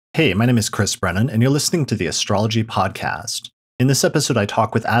Hey, my name is Chris Brennan, and you're listening to the Astrology Podcast. In this episode, I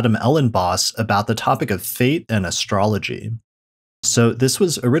talk with Elenbaas about the topic of fate and astrology. So, this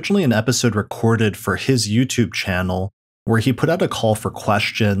was originally an episode recorded for his YouTube channel, where he put out a call for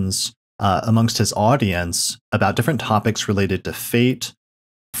questions amongst his audience about different topics related to fate,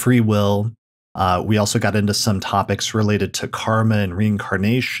 free will. We also got into some topics related to karma and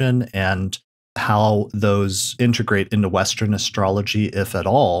reincarnation and how those integrate into Western astrology, if at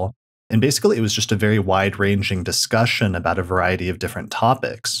all. And basically, it was just a very wide-ranging discussion about a variety of different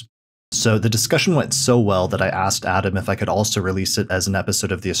topics. So the discussion went so well that I asked Adam if I could also release it as an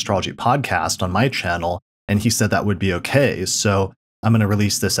episode of the Astrology Podcast on my channel, and he said that would be okay. So I'm going to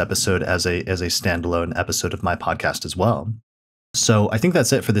release this episode as a standalone episode of my podcast as well. So I think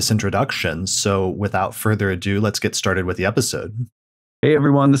that's it for this introduction. So without further ado, let's get started with the episode. Hey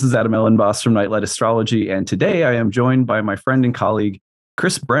everyone, this is Adam Elenbaas from Nightlight Astrology, and today I am joined by my friend and colleague,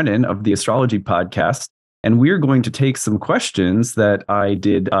 Chris Brennan of the Astrology Podcast, and we're going to take some questions that I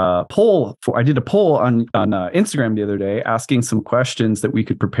did a poll on Instagram the other day, asking some questions that we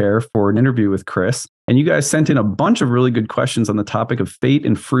could prepare for an interview with Chris. And you guys sent in a bunch of really good questions on the topic of fate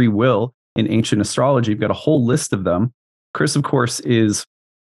and free will in ancient astrology. We've got a whole list of them. Chris, of course, is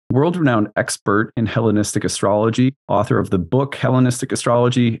world-renowned expert in Hellenistic astrology, author of the book Hellenistic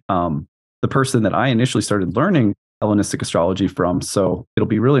Astrology, the person that I initially started learning Hellenistic astrology from. So it'll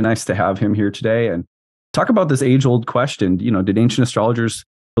be really nice to have him here today and talk about this age-old question. Did ancient astrologers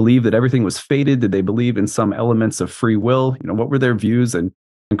believe that everything was fated? Did they believe in some elements of free will? What were their views? And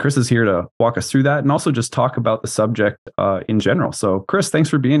Chris is here to walk us through that and also just talk about the subject in general. So Chris, thanks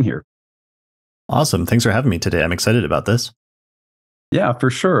for being here. Awesome. Thanks for having me today. I'm excited about this. Yeah, for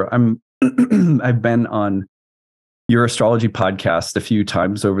sure. I've been on your astrology podcast a few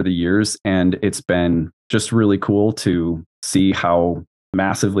times over the years, and it's been just really cool to see how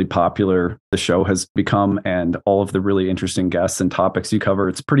massively popular the show has become and all of the really interesting guests and topics you cover.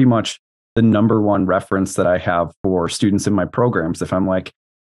 It's pretty much the number one reference that I have for students in my programs. If I'm like,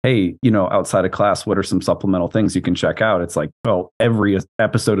 hey, outside of class, what are some supplemental things you can check out? It's like, well, every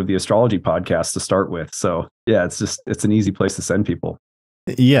episode of the Astrology Podcast to start with. So yeah, it's an easy place to send people.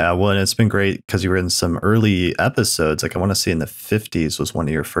 Yeah, well, and it's been great because you were in some early episodes. Like I want to say in the 50s was one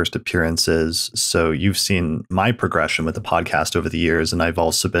of your first appearances. So you've seen my progression with the podcast over the years. And I've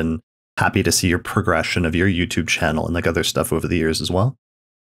also been happy to see your progression of your YouTube channel and like other stuff over the years as well.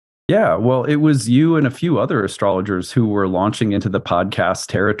 Yeah, well, it was you and a few other astrologers who were launching into the podcast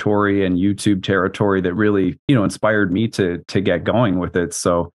territory and YouTube territory that really, inspired me to get going with it.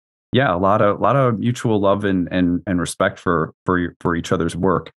 So yeah, a lot of mutual love and respect for each other's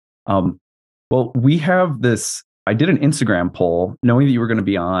work. Well, we have this. I did an Instagram poll, knowing that you were going to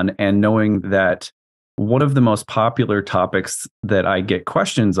be on, and knowing that one of the most popular topics that I get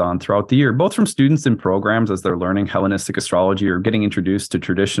questions on throughout the year, both from students in programs as they're learning Hellenistic astrology or getting introduced to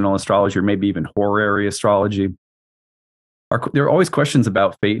traditional astrology or maybe even horary astrology, there are always questions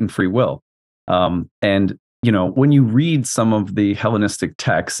about fate and free will. And when you read some of the Hellenistic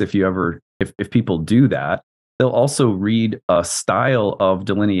texts, if people do that, they'll also read a style of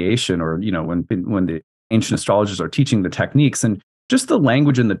delineation, or when the ancient astrologers are teaching the techniques, and just the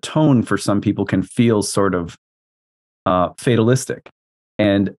language and the tone for some people can feel sort of fatalistic.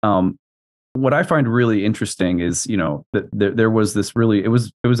 And what I find really interesting is, that there was this really, it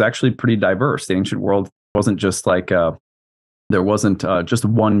was actually pretty diverse. The ancient world wasn't just like there wasn't just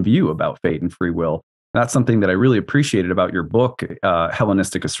one view about fate and free will. That's something that I really appreciated about your book,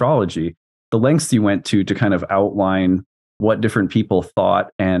 Hellenistic Astrology, the lengths you went to kind of outline what different people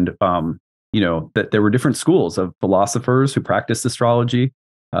thought, and that there were different schools of philosophers who practiced astrology,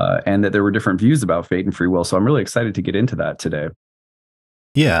 and that there were different views about fate and free will. So I'm really excited to get into that today.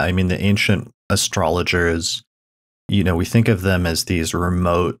 Yeah, I mean, the ancient astrologers, we think of them as these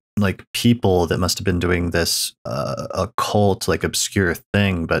remote, like people that must have been doing this occult, like obscure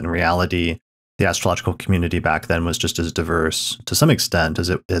thing, but in reality, the astrological community back then was just as diverse to some extent as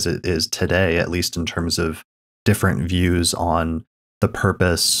it is today, at least in terms of different views on the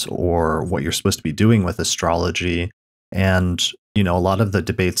purpose or what you're supposed to be doing with astrology. And, a lot of the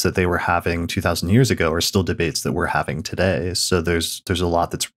debates that they were having 2,000 years ago are still debates that we're having today. So there's a lot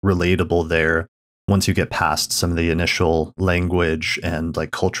that's relatable there once you get past some of the initial language and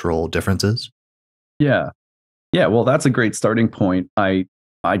like cultural differences. Yeah. Yeah. Well, that's a great starting point. I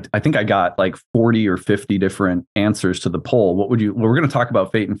think I got like 40 or 50 different answers to the poll. We're going to talk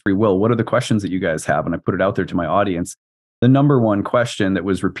about fate and free will. What are the questions that you guys have? And I put it out there to my audience. The number one question that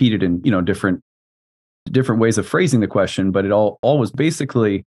was repeated in, different ways of phrasing the question, but it all was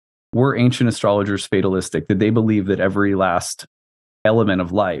basically, were ancient astrologers fatalistic? Did they believe that every last element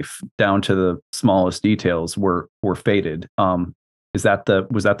of life down to the smallest details were fated. Was that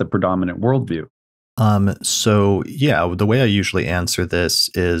the predominant worldview? So yeah, the way I usually answer this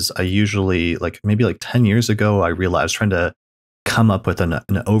is I usually maybe 10 years ago, I realized trying to come up with an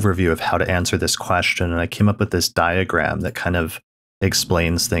overview of how to answer this question. And I came up with this diagram that kind of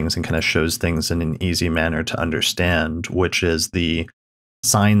explains things and kind of shows things in an easy manner to understand, which is the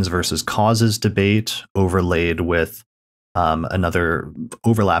signs versus causes debate overlaid with another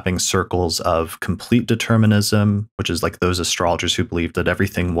overlapping circles of complete determinism, which is like those astrologers who believed that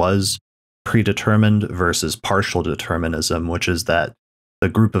everything was predetermined, versus partial determinism, which is that the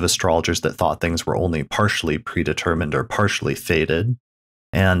group of astrologers that thought things were only partially predetermined or partially fated.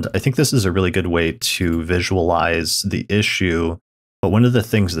 And I think this is a really good way to visualize the issue. But one of the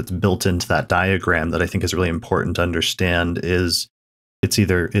things that's built into that diagram that I think is really important to understand is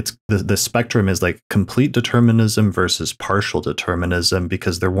the spectrum is like complete determinism versus partial determinism,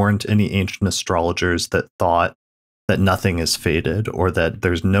 because there weren't any ancient astrologers that thought that nothing is fated or that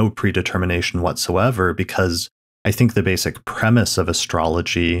there's no predetermination whatsoever, because I think the basic premise of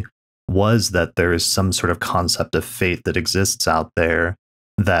astrology was that there is some sort of concept of fate that exists out there,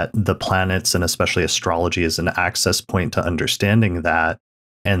 that the planets and especially astrology is an access point to understanding that.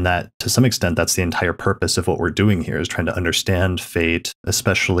 And that to some extent, that's the entire purpose of what we're doing here, is trying to understand fate,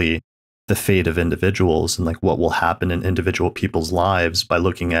 especially the fate of individuals and like what will happen in individual people's lives by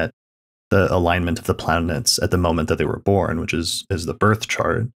looking at the alignment of the planets at the moment that they were born, which is the birth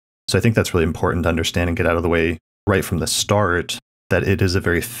chart. So I think that's really important to understand and get out of the way right from the start, that it is a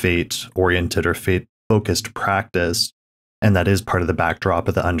very fate-oriented or fate-focused practice. And that is part of the backdrop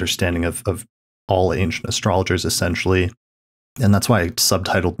of the understanding of all ancient astrologers, essentially. And that's why I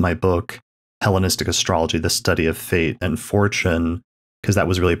subtitled my book, Hellenistic Astrology, the Study of Fate and Fortune, because that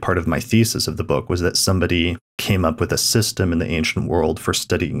was really part of my thesis of the book, was that somebody came up with a system in the ancient world for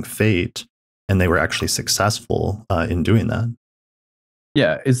studying fate, and they were actually successful in doing that.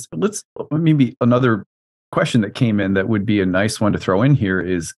 Yeah, maybe another question that came in that would be a nice one to throw in here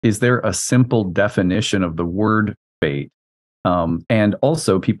is there a simple definition of the word fate? And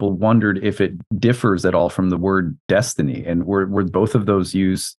also people wondered if it differs at all from the word destiny, and were both of those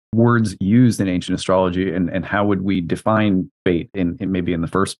words used in ancient astrology, and how would we define fate in maybe in the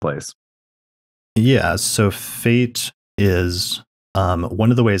first place? Yeah, so fate is one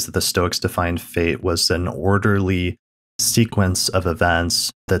of the ways that the Stoics defined fate was an orderly sequence of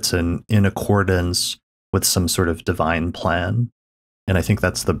events that's in accordance with some sort of divine plan. And I think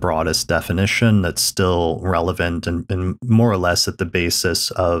that's the broadest definition that's still relevant and more or less at the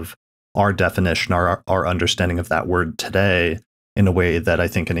basis of our definition, our understanding of that word today, in a way that I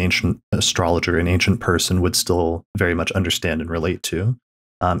think an ancient astrologer, an ancient person would still very much understand and relate to.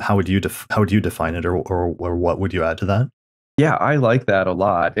 How would you define it, or what would you add to that? Yeah, I like that a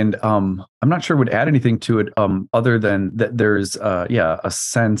lot. And I'm not sure would add anything to it other than that there's a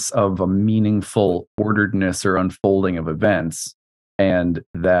sense of a meaningful orderedness or unfolding of events. And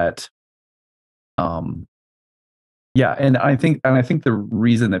that, and I think the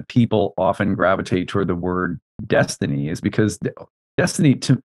reason that people often gravitate toward the word destiny is because destiny,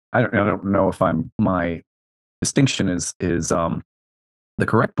 I don't know if my distinction is the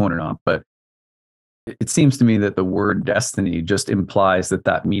correct one or not, but it seems to me that the word destiny just implies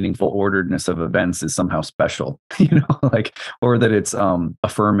that meaningful orderedness of events is somehow special, or that it's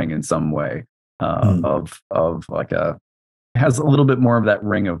affirming in some way of like has a little bit more of that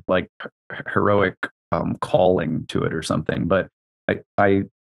ring of like heroic calling to it or something. But I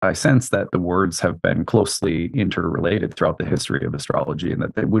sense that the words have been closely interrelated throughout the history of astrology, and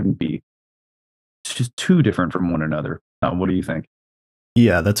that they wouldn't be just too different from one another. What do you think?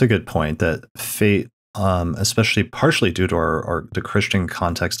 Yeah, that's a good point. That fate, especially partially due to the Christian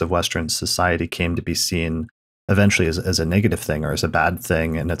context of Western society, came to be seen eventually as a negative thing or as a bad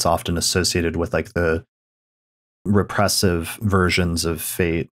thing, and it's often associated with like the repressive versions of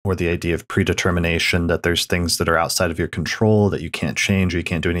fate, or the idea of predetermination, that there's things that are outside of your control that you can't change or you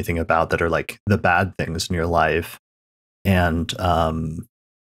can't do anything about, that are like the bad things in your life. And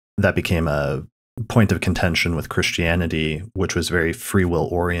that became a point of contention with Christianity, which was very free will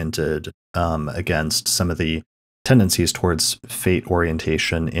oriented, against some of the tendencies towards fate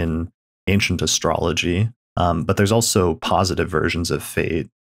orientation in ancient astrology. But there's also positive versions of fate,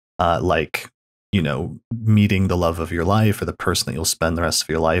 like meeting the love of your life or the person that you'll spend the rest of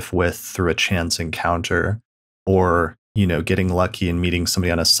your life with through a chance encounter, or, getting lucky and meeting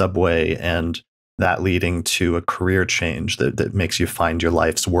somebody on a subway and that leading to a career change that makes you find your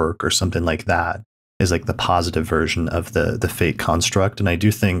life's work or something like that, is like the positive version of the fate construct. And I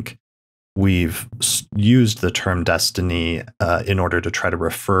do think we've used the term destiny in order to try to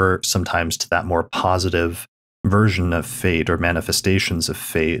refer sometimes to that more positive version of fate or manifestations of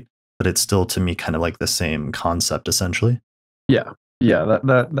fate, but it's still to me kind of like the same concept essentially. Yeah,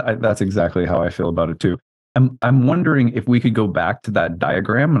 that's exactly how I feel about it too. I'm wondering if we could go back to that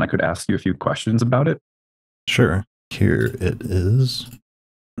diagram and I could ask you a few questions about it. Sure. Here it is.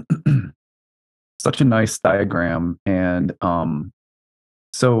 Such a nice diagram, and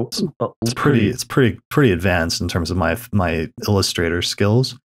so it's pretty advanced in terms of my Illustrator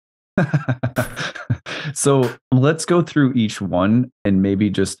skills. So let's go through each one and maybe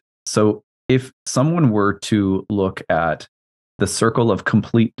just, so if someone were to look at the circle of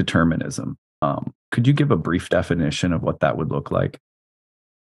complete determinism, could you give a brief definition of what that would look like?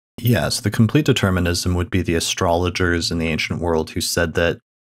 Yes, the complete determinism would be the astrologers in the ancient world who said that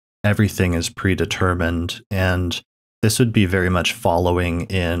everything is predetermined, and this would be very much following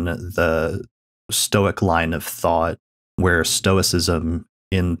in the Stoic line of thought, where Stoicism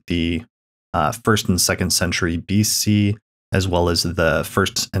in the 1st and 2nd century BC, as well as the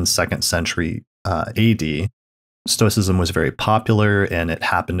 1st and 2nd century AD, Stoicism was very popular, and it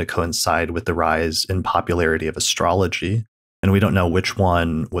happened to coincide with the rise in popularity of astrology. And we don't know which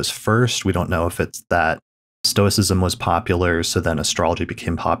one was first. We don't know if it's that Stoicism was popular, so then astrology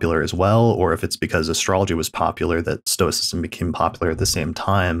became popular as well, or if it's because astrology was popular that Stoicism became popular at the same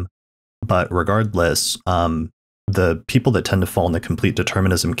time. But regardless, the people that tend to fall in the complete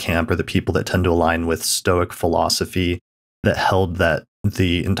determinism camp are the people that tend to align with Stoic philosophy that held that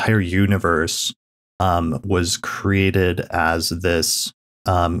the entire universe was created as this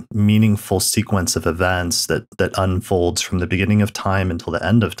meaningful sequence of events that unfolds from the beginning of time until the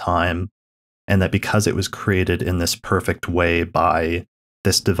end of time. And that because it was created in this perfect way by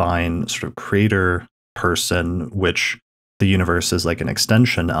this divine sort of creator person, which the universe is like an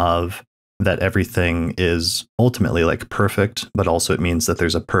extension of, that everything is ultimately like perfect, but also it means that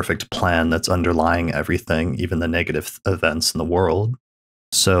there's a perfect plan that's underlying everything, even the negative events in the world.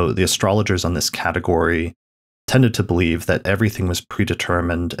 So the astrologers on this category tended to believe that everything was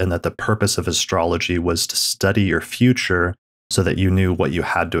predetermined and that the purpose of astrology was to study your future so that you knew what you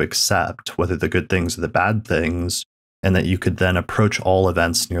had to accept, whether the good things or the bad things, and that you could then approach all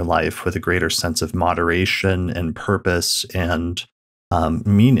events in your life with a greater sense of moderation and purpose and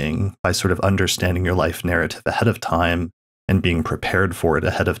meaning by sort of understanding your life narrative ahead of time and being prepared for it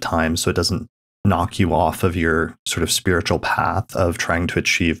ahead of time so it doesn't knock you off of your sort of spiritual path of trying to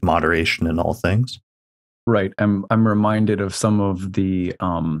achieve moderation in all things. Right. I'm reminded of some of the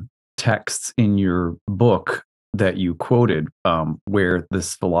texts in your book that you quoted, where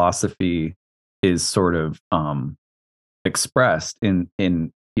this philosophy is sort of expressed in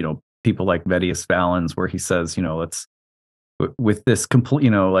people like Vettius Valens, where he says, let's with this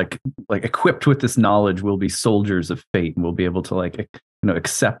complete, like equipped with this knowledge, we'll be soldiers of fate, and we'll be able to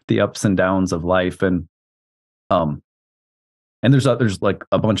accept the ups and downs of life, and there's like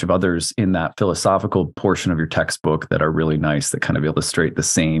a bunch of others in that philosophical portion of your textbook that are really nice, that kind of illustrate the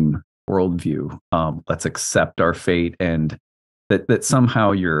same worldview. Let's accept our fate, and that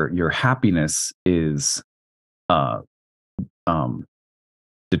somehow your happiness is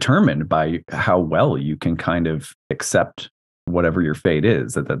determined by how well you can kind of accept whatever your fate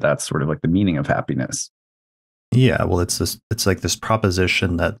is. That's sort of like the meaning of happiness. Yeah, well, it's like this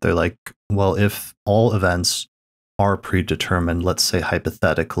proposition that they're like, well, if all events are predetermined, let's say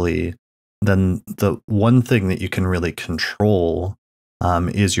hypothetically, then the one thing that you can really control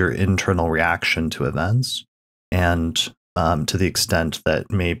is your internal reaction to events. And to the extent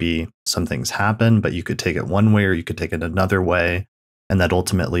that maybe some things happen, but you could take it one way or you could take it another way. And that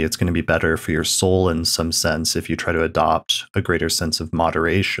ultimately it's going to be better for your soul in some sense if you try to adopt a greater sense of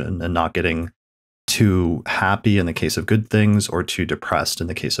moderation and not getting too happy in the case of good things or too depressed in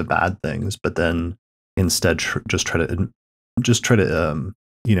the case of bad things, but then instead just try to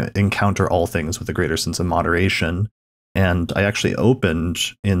encounter all things with a greater sense of moderation. And I actually opened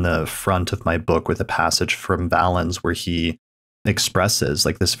in the front of my book with a passage from Valens where he expresses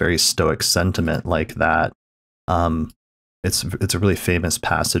like this very Stoic sentiment like that. It's a really famous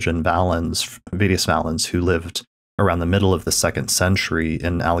passage in Vettius Valens, who lived around the middle of the 2nd century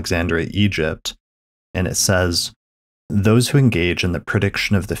in Alexandria, Egypt. And it says, "Those who engage in the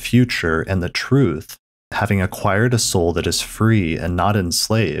prediction of the future and the truth, having acquired a soul that is free and not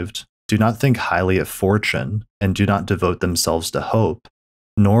enslaved, do not think highly of fortune and do not devote themselves to hope,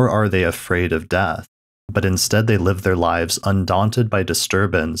 nor are they afraid of death, but instead they live their lives undaunted by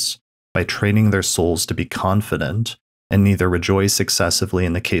disturbance, by training their souls to be confident, and neither rejoice excessively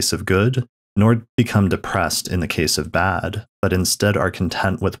in the case of good, nor become depressed in the case of bad, but instead are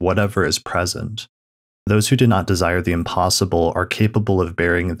content with whatever is present. Those who do not desire the impossible are capable of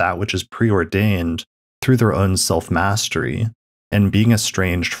bearing that which is preordained through their own self-mastery, and being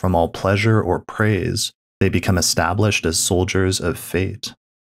estranged from all pleasure or praise, they become established as soldiers of fate.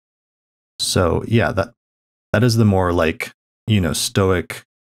 So yeah, that is the more like, stoic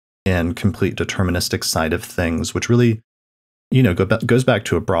and complete deterministic side of things, which really, goes back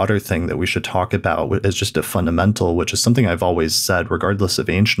to a broader thing that we should talk about as just a fundamental, which is something I've always said, regardless of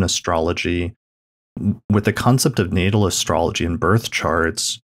ancient astrology, with the concept of natal astrology and birth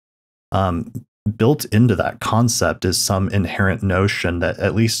charts. Built into that concept is some inherent notion that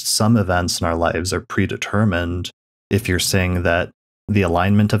at least some events in our lives are predetermined. If you're saying that the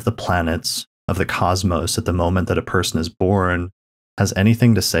alignment of the planets of the cosmos at the moment that a person is born has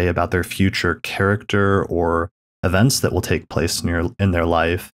anything to say about their future character or events that will take place in their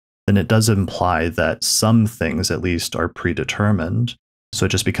life, then it does imply that some things at least are predetermined. So it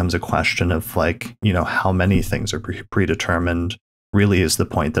just becomes a question of how many things are predetermined really is the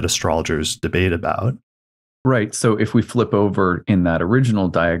point that astrologers debate about. Right. So if we flip over in that original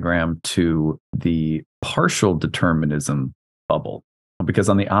diagram to the partial determinism bubble, because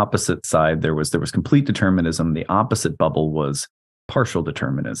on the opposite side, there was complete determinism. The opposite bubble was partial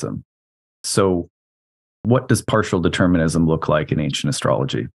determinism. So what does partial determinism look like in ancient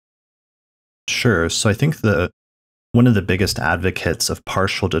astrology? Sure. So I think one of the biggest advocates of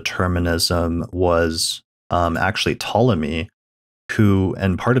partial determinism was actually Ptolemy,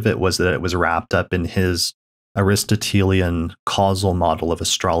 and part of it was that it was wrapped up in his Aristotelian causal model of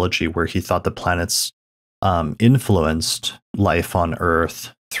astrology, where he thought the planets influenced life on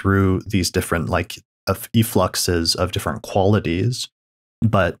Earth through these different effluxes of different qualities.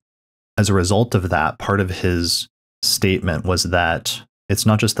 But as a result of that, part of his statement was that it's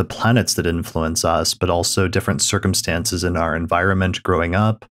not just the planets that influence us, but also different circumstances in our environment growing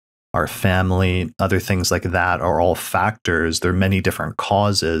up, our family, other things like that are all factors. There are many different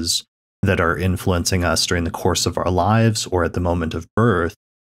causes that are influencing us during the course of our lives or at the moment of birth.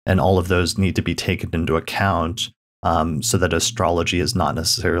 And all of those need to be taken into account so that astrology is not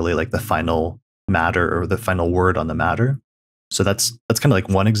necessarily like the final matter or the final word on the matter. So that's kind of like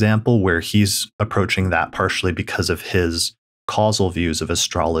one example where he's approaching that partially because of his causal views of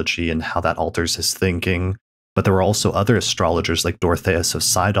astrology and how that alters his thinking. But there were also other astrologers like Dorotheus of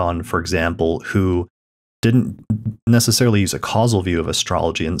Sidon, for example, who didn't necessarily use a causal view of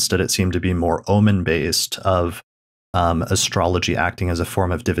astrology. Instead, it seemed to be more omen-based of astrology acting as a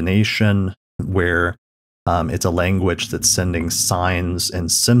form of divination, where it's a language that's sending signs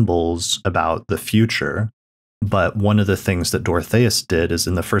and symbols about the future. But one of the things that Dorotheus did is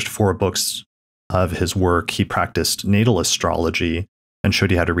in the first 4 books of his work, he practiced natal astrology and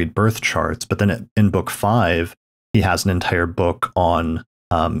showed you how to read birth charts. But then in book 5, he has an entire book on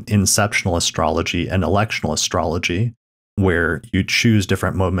inceptional astrology and electional astrology, where you choose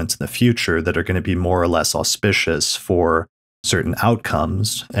different moments in the future that are going to be more or less auspicious for certain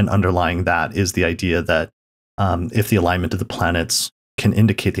outcomes. And underlying that is the idea that if the alignment of the planets can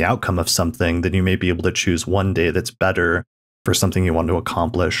indicate the outcome of something, then you may be able to choose one day that's better for something you want to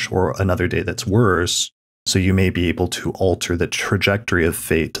accomplish or another day that's worse. So you may be able to alter the trajectory of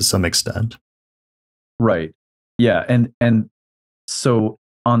fate to some extent. Right. Yeah. And so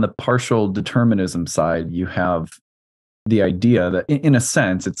on the partial determinism side, you have the idea that in a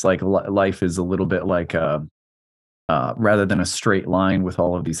sense, it's like life is a little bit like rather than a straight line with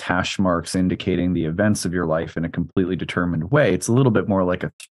all of these hash marks indicating the events of your life in a completely determined way. It's a little bit more like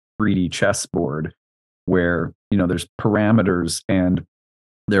a 3D chessboard where, there's parameters and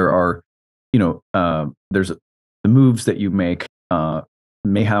there are, there's the moves that you make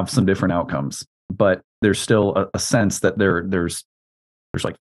may have some different outcomes, but there's still a sense that there's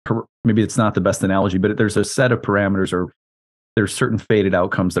like, maybe it's not the best analogy, but there's a set of parameters or there's certain fated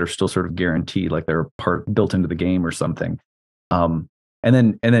outcomes that are still sort of guaranteed, like they're built into the game or something. And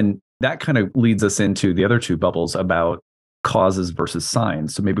then that kind of leads us into the other 2 bubbles about causes versus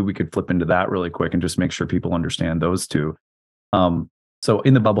signs. So maybe we could flip into that really quick and just make sure people understand those 2. So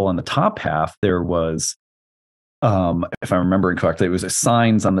in the bubble on the top half, there was, if I'm remembering correctly, it was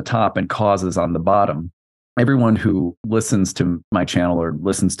signs on the top and causes on the bottom. Everyone who listens to my channel or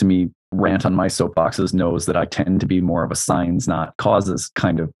listens to me rant on my soapboxes knows that I tend to be more of a signs, not causes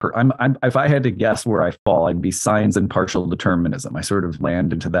kind of. If I had to guess where I fall, I'd be signs and partial determinism. I sort of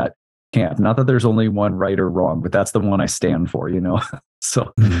land into that camp. Not that there's only one right or wrong, but that's the one I stand for.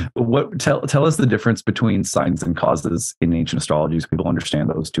 So, tell us the difference between signs and causes in ancient astrology, so people understand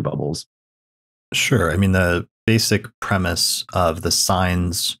those 2 bubbles. Sure. I mean, the basic premise of the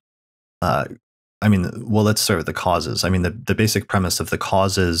signs uh, I mean, well, let's start with the causes. I mean, the basic premise of the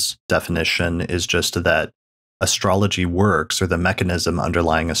causes definition is just that astrology works, or the mechanism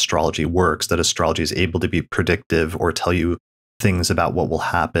underlying astrology works, that astrology is able to be predictive or tell you things about what will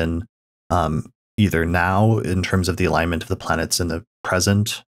happen either now in terms of the alignment of the planets in the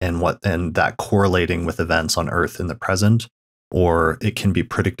present and that correlating with events on Earth in the present, or it can be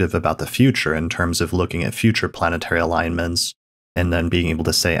predictive about the future in terms of looking at future planetary alignments and then being able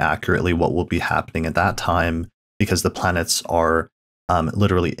to say accurately what will be happening at that time, because the planets are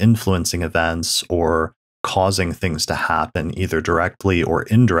literally influencing events or causing things to happen either directly or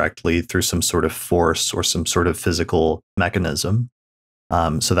indirectly through some sort of force or some sort of physical mechanism.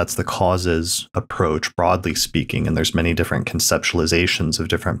 So that's the causes approach, broadly speaking, and there's many different conceptualizations of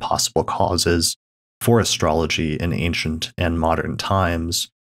different possible causes for astrology in ancient and modern times.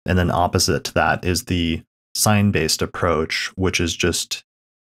 And then opposite to that is the sign-based approach, which is just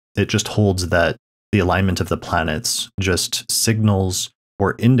holds that the alignment of the planets just signals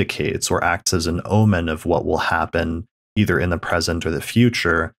or indicates or acts as an omen of what will happen either in the present or the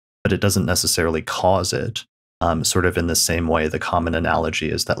future, but it doesn't necessarily cause it. Sort of in the same way, the common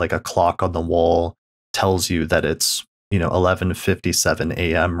analogy is that like a clock on the wall tells you that it's 11:57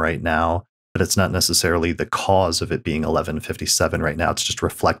 a.m. right now, but it's not necessarily the cause of it being 11:57 right now. It's just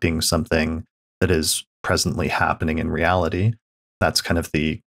reflecting something that is presently happening in reality. That's kind of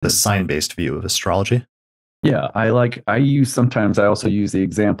the sign-based view of astrology. Yeah, I also use the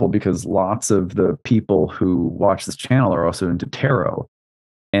example because lots of the people who watch this channel are also into tarot.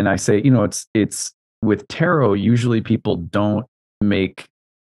 And I say, it's with tarot, usually people don't make,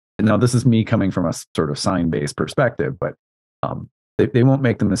 now this is me coming from a sort of sign-based perspective, but they won't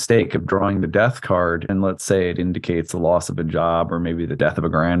make the mistake of drawing the death card and let's say it indicates the loss of a job or maybe the death of a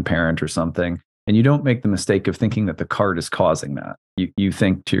grandparent or something. And you don't make the mistake of thinking that the card is causing that. You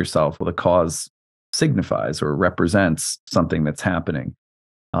think to yourself, well, the cause signifies or represents something that's happening.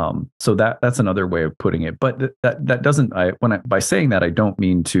 So that's another way of putting it. But that doesn't. By saying that, I don't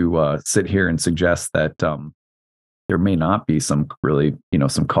mean to sit here and suggest that there may not be some really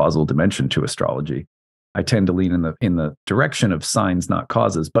some causal dimension to astrology. I tend to lean in the direction of signs, not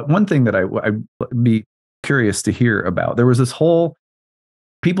causes. But one thing that I'd be curious to hear about, there was this whole.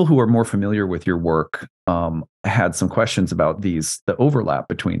 People who are more familiar with your work had some questions about the overlap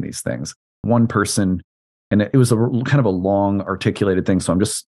between these things. One person, and it was kind of a long articulated thing, so I'm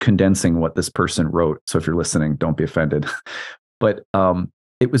just condensing what this person wrote. So if you're listening, don't be offended. But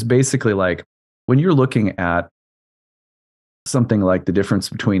it was basically like, when you're looking at something like the difference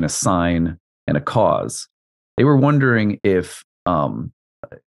between a sign and a cause, they were wondering if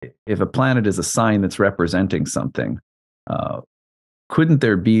a planet is a sign that's representing something, couldn't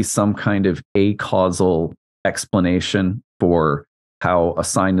there be some kind of acausal explanation for how a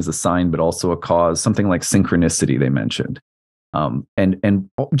sign is a sign, but also a cause, something like synchronicity they mentioned. And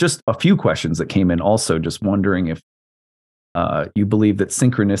just a few questions that came in also, just wondering if you believe that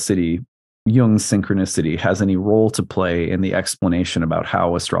synchronicity, Jung's synchronicity, has any role to play in the explanation about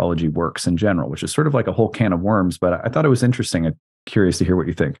how astrology works in general, which is sort of like a whole can of worms, but I thought it was interesting. I'm curious to hear what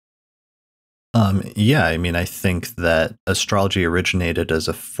you think. Yeah, I mean, I think that astrology originated as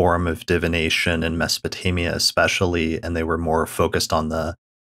a form of divination in Mesopotamia, especially, and they were more focused on the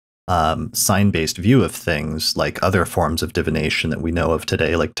sign-based view of things, like other forms of divination that we know of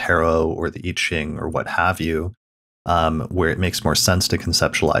today, like tarot or the I Ching or what have you, where it makes more sense to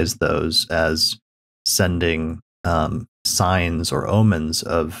conceptualize those as sending signs or omens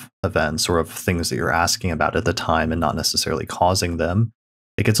of events or of things that you're asking about at the time and not necessarily causing them.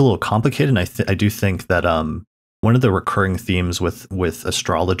 It gets a little complicated, and I do think that one of the recurring themes with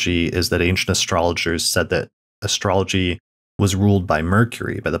astrology is that ancient astrologers said that astrology was ruled by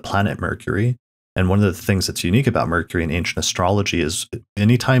Mercury, by the planet Mercury. And one of the things that's unique about Mercury in ancient astrology is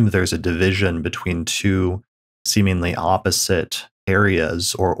anytime there's a division between two seemingly opposite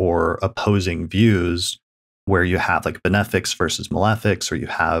areas or opposing views, where you have like benefics versus malefics, or you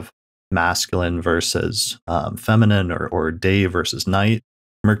have masculine versus feminine, or day versus night,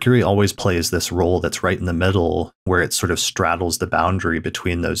 Mercury always plays this role that's right in the middle, where it sort of straddles the boundary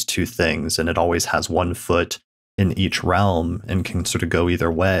between those two things, and it always has one foot in each realm and can sort of go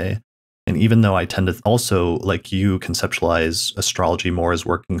either way. And even though I tend to also, like you, conceptualize astrology more as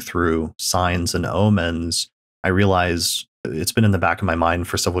working through signs and omens, I realize it's been in the back of my mind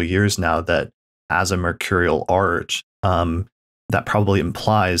for several years now that as a mercurial art, that probably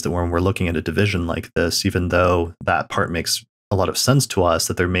implies that when we're looking at a division like this, even though that part makes a lot of sense to us,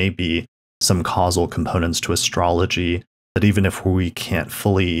 that there may be some causal components to astrology that even if we can't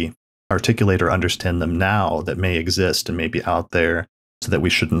fully articulate or understand them now, that may exist and may be out there so that we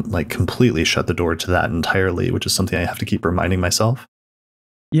shouldn't like completely shut the door to that entirely, which is something I have to keep reminding myself.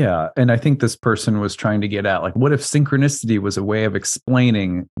 Yeah. And I think this person was trying to get at, like, what if synchronicity was a way of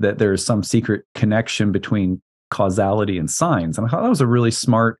explaining that there's some secret connection between causality and signs? And I thought that was a really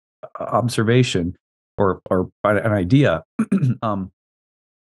smart observation or an idea.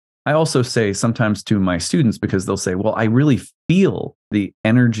 I also say sometimes to my students, because they'll say, well, I really feel the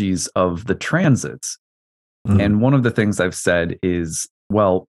energies of the transits. And one of the things I've said is,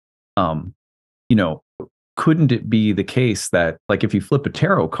 well, couldn't it be the case that, like, if you flip a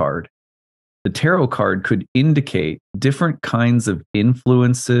tarot card, the tarot card could indicate different kinds of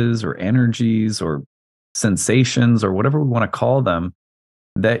influences or energies or sensations or whatever we want to call them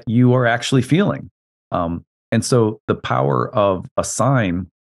that you are actually feeling. And so the power of a sign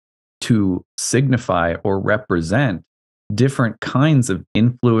to signify or represent different kinds of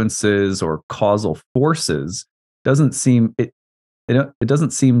influences or causal forces doesn't seem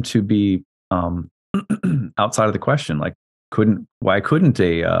to be outside of the question. Like, why couldn't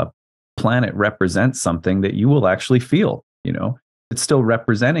a planet represent something that you will actually feel? It's still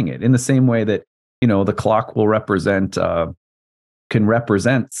representing it in the same way that the clock will can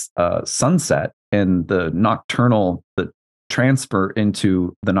represent sunset, and the transfer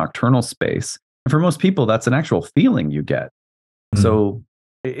into the nocturnal space. And for most people, that's an actual feeling you get. So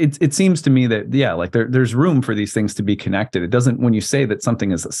it seems to me that, yeah, like there's room for these things to be connected. It doesn't, when you say that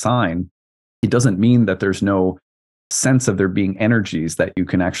something is a sign, it doesn't mean that there's no sense of there being energies that you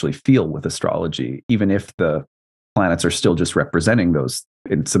can actually feel with astrology, even if the planets are still just representing those.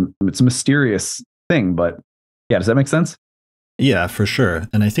 It's a mysterious thing, but yeah, does that make sense? Yeah, for sure.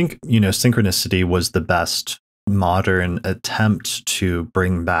 And I think, synchronicity was the best modern attempt to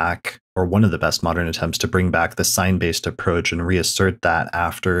bring back, or one of the best modern attempts to bring back, the sign-based approach and reassert that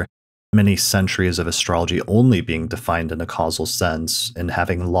after many centuries of astrology only being defined in a causal sense and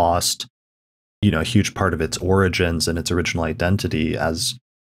having lost, a huge part of its origins and its original identity as,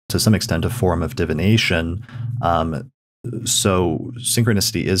 to some extent, a form of divination. So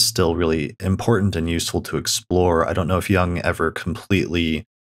synchronicity is still really important and useful to explore. I don't know if Jung ever completely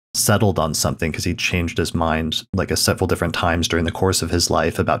settled on something, because he changed his mind like several different times during the course of his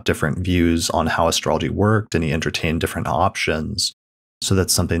life about different views on how astrology worked, and he entertained different options. So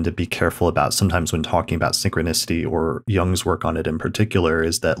that's something to be careful about sometimes when talking about synchronicity, or Jung's work on it in particular,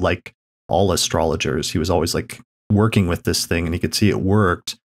 is that, like all astrologers, he was always like working with this thing and he could see it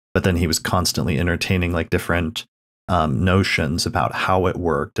worked, but then he was constantly entertaining like different notions about how it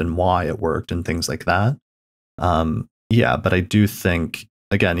worked and why it worked and things like that. But I do think,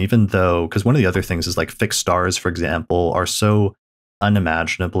 again, even though, because one of the other things is like fixed stars, for example, are so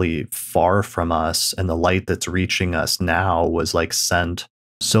unimaginably far from us, and the light that's reaching us now was like sent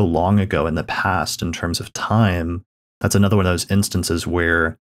so long ago in the past in terms of time. That's another one of those instances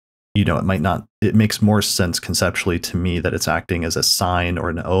where, it makes more sense conceptually to me that it's acting as a sign or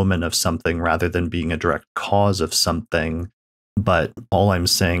an omen of something rather than being a direct cause of something. But all I'm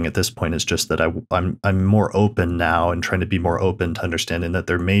saying at this point is just that I'm more open now, and trying to be more open to understanding that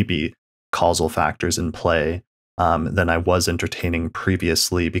there may be causal factors in play than I was entertaining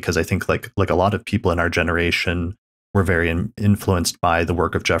previously, because I think like a lot of people in our generation were very influenced by the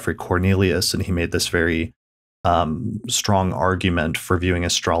work of Geoffrey Cornelius, and he made this very strong argument for viewing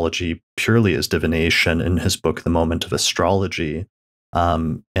astrology purely as divination in his book, The Moment of Astrology.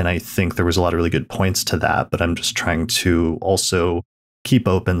 And I think there was a lot of really good points to that, but I'm just trying to also keep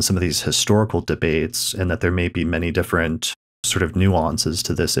open some of these historical debates, and that there may be many different sort of nuances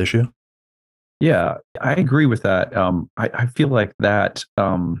to this issue. Yeah, I agree with that. I feel like that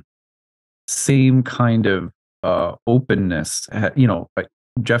same kind of openness,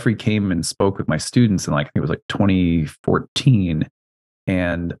 Jeffrey came and spoke with my students in, like, I think it was like 2014,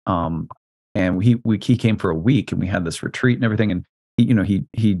 and he came for a week, and we had this retreat and everything, and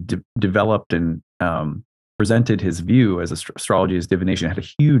he developed and presented his view as astrology as divination. It had a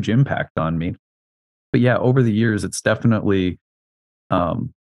huge impact on me. But yeah, over the years, it's definitely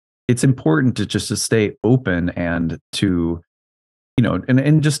it's important to stay open, and to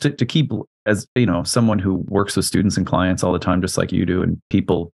and just to keep, as someone who works with students and clients all the time, just like you do, and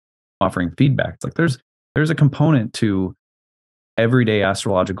people offering feedback. It's like there's a component to everyday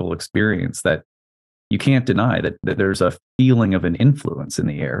astrological experience that you can't deny, that there's a feeling of an influence in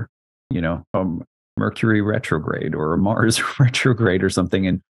the air, Mercury retrograde or Mars retrograde or something.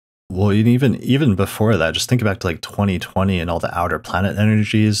 And well, even before that, just think back to like 2020 and all the outer planet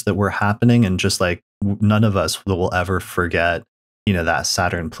energies that were happening, and just like none of us will ever forget that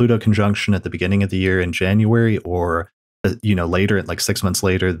Saturn-Pluto conjunction at the beginning of the year in January, or later, like 6 months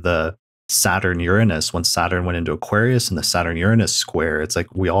later, the Saturn Uranus, when Saturn went into Aquarius and the Saturn Uranus square, it's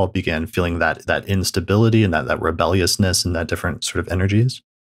like we all began feeling that instability and that rebelliousness and that different sort of energies.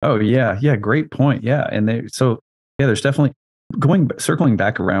 Oh yeah, yeah, great point. Yeah, and there's definitely circling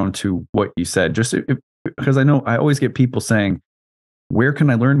back around to what you said, just because I know I always get people saying, where can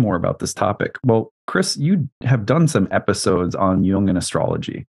I learn more about this topic? Well, Chris, you have done some episodes on Jung and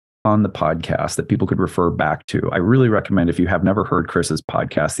astrology on the podcast that people could refer back to. I really recommend, if you have never heard Chris's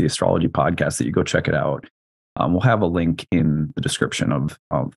podcast, the Astrology Podcast, that you go check it out. We'll have a link in the description of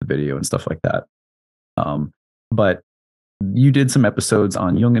the video and stuff like that. But you did some episodes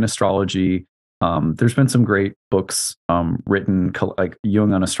on Jung and astrology. There's been some great books written, like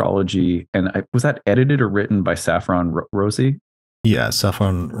Jung on astrology. And was that edited or written by Saffron Rossi? Yeah,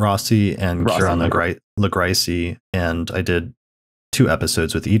 Saffron Rossi and Kieran Legracie. And I did 2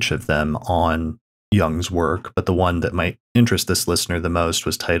 episodes with each of them on Jung's work. But the one that might interest this listener the most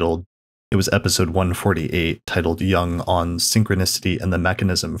was episode 148, titled Jung on Synchronicity and the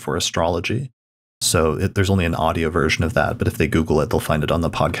Mechanism for Astrology. So there's only an audio version of that, but if they Google it, they'll find it on the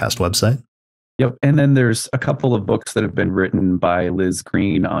podcast website. Yep. And then there's a couple of books that have been written by Liz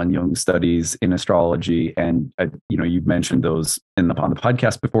Green on Jung studies in astrology. And, you've mentioned those on the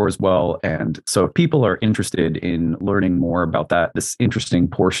podcast before as well. And so if people are interested in learning more about this interesting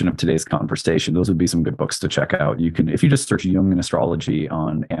portion of today's conversation, those would be some good books to check out. You can, if you just search Jung and astrology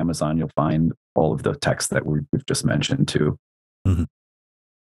on Amazon, you'll find all of the texts that we've just mentioned too.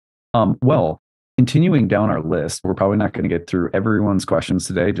 Mm-hmm. Well, continuing down our list, we're probably not going to get through everyone's questions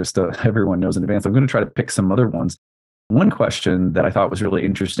today, just so everyone knows in advance. I'm going to try to pick some other ones. One question that I thought was really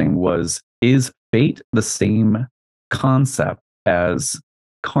interesting was, is fate the same concept as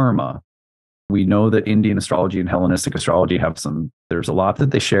karma? We know that Indian astrology and Hellenistic astrology there's a lot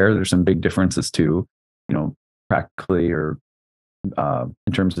that they share. There's some big differences too, practically or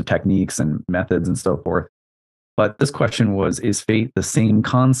in terms of techniques and methods and so forth. But this question was, is fate the same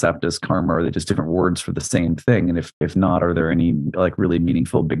concept as karma? Or are they just different words for the same thing? And if not, are there any really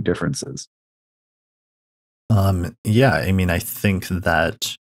meaningful big differences? Yeah, I mean, I think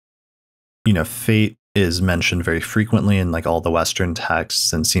that, fate is mentioned very frequently in all the Western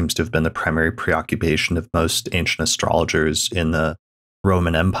texts and seems to have been the primary preoccupation of most ancient astrologers in the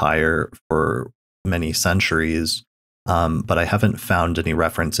Roman Empire for many centuries. But I haven't found any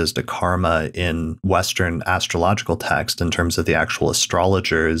references to karma in Western astrological text in terms of the actual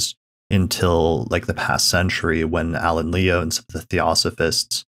astrologers until the past century, when Alan Leo and some of the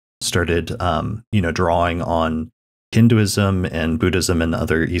theosophists started, drawing on Hinduism and Buddhism and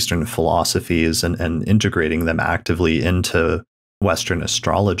other Eastern philosophies and integrating them actively into Western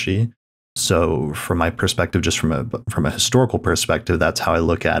astrology. So from my perspective, just from a historical perspective, that's how I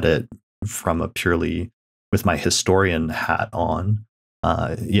look at it from a purely with my historian hat on.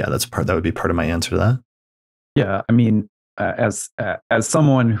 That would be part of my answer to that. Yeah, I mean, as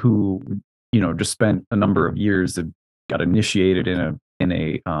someone who just spent a number of years that got initiated in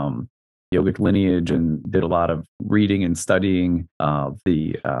a yogic lineage and did a lot of reading and studying of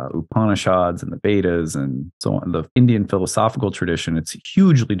the Upanishads and the Vedas and so on, the Indian philosophical tradition, it's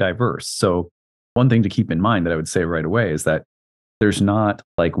hugely diverse. So one thing to keep in mind that I would say right away is that there's not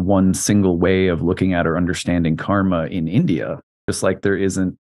one single way of looking at or understanding karma in India, just like there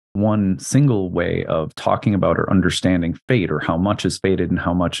isn't one single way of talking about or understanding fate, or how much is fated and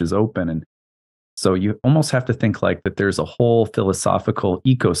how much is open. And so you almost have to think that there's a whole philosophical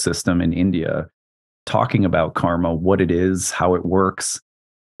ecosystem in India talking about karma, what it is, how it works.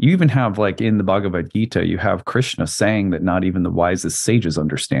 You even have in the Bhagavad Gita, you have Krishna saying that not even the wisest sages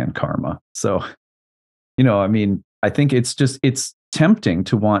understand karma. So, I mean, I think it's tempting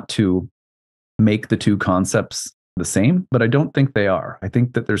to want to make the two concepts the same, but I don't think they are. I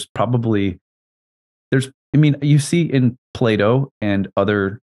think that you see in Plato and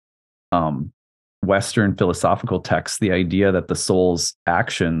other Western philosophical texts, the idea that the soul's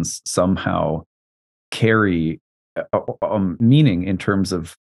actions somehow carry meaning in terms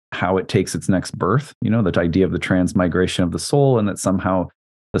of how it takes its next birth, that idea of the transmigration of the soul, and that somehow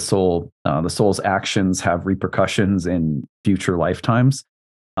the soul's actions have repercussions in future lifetimes.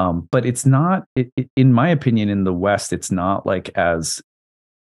 But it's not, in my opinion, in the West, it's not as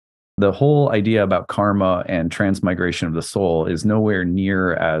the whole idea about karma and transmigration of the soul is nowhere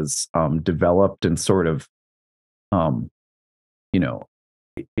near as developed and sort of, you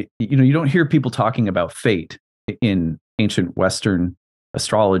don't hear people talking about fate in ancient Western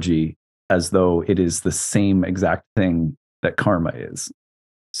astrology as though it is the same exact thing that karma is.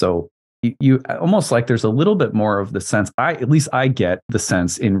 So you almost there's a little bit more of the sense, at least I get the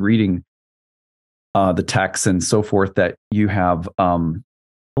sense in reading the texts and so forth, that you have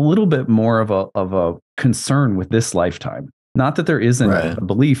a little bit more of a concern with this lifetime. Not that there isn't Right. a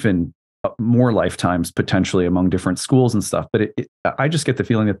belief in more lifetimes potentially among different schools and stuff, but I just get the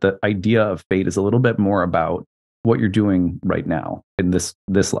feeling that the idea of fate is a little bit more about what you're doing right now in this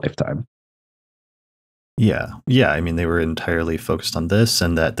lifetime. Yeah. Yeah. I mean, they were entirely focused on this,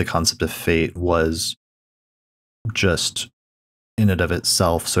 and that the concept of fate was just in and of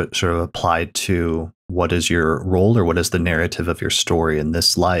itself sort of applied to what is your role or what is the narrative of your story in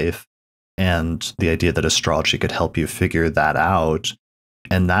this life. And the idea that astrology could help you figure that out.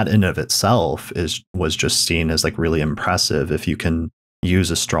 And that in and of itself was just seen as like really impressive. If you can use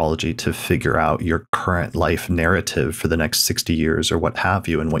astrology to figure out your current life narrative for the next 60 years or what have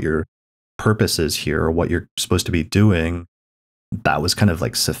you, and what your purpose is here or what you're supposed to be doing, that was kind of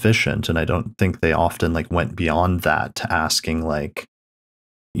like sufficient. And I don't think they often like went beyond that to asking like,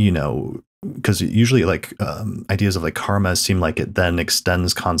 because usually like ideas of like karma seem like it then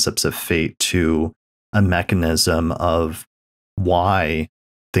extends concepts of fate to a mechanism of why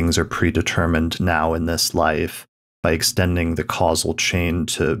things are predetermined now in this life by extending the causal chain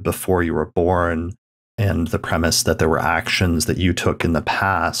to before you were born, and the premise that there were actions that you took in the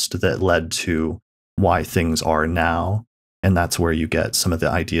past that led to why things are now. And that's where you get some of the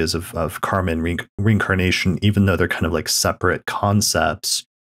ideas of karma and reincarnation, even though they're kind of like separate concepts.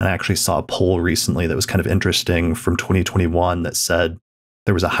 And I actually saw a poll recently that was kind of interesting from 2021 that said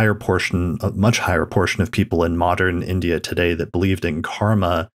there was a much higher portion of people in modern India today that believed in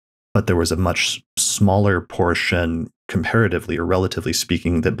karma, but there was a much smaller portion, comparatively or relatively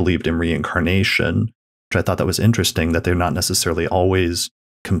speaking, that believed in reincarnation, which I thought that was interesting, that they're not necessarily always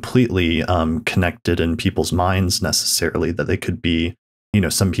completely connected in people's minds necessarily, that they could be,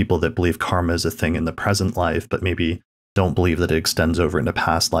 some people that believe karma is a thing in the present life, but maybe don't believe that it extends over into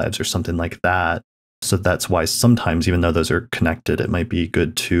past lives or something like that. So that's why sometimes, even though those are connected, it might be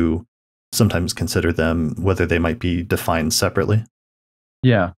good to sometimes consider them, whether they might be defined separately.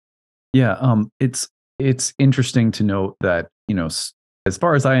 Yeah. Yeah. It's interesting to note that, as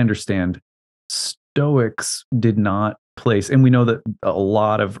far as I understand, Stoics did not place, and we know that a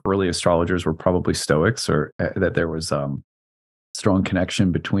lot of early astrologers were probably Stoics, or that there was strong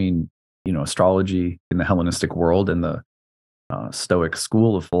connection between, astrology in the Hellenistic world and the Stoic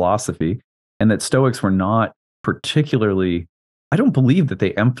school of philosophy, and that Stoics were not particularly, I don't believe that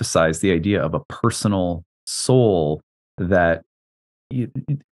they emphasized the idea of a personal soul, that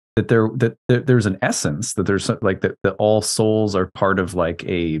there's an essence, that there's like that all souls are part of like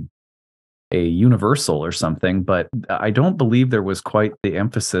a universal or something, but I don't believe there was quite the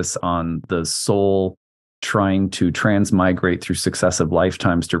emphasis on the soul trying to transmigrate through successive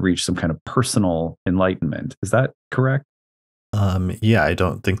lifetimes to reach some kind of personal enlightenment. Is that correct? Yeah, I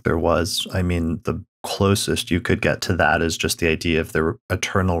don't think there was. I mean, the closest you could get to that is just the idea of the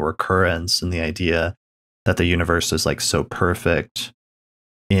eternal recurrence, and the idea that the universe is like so perfect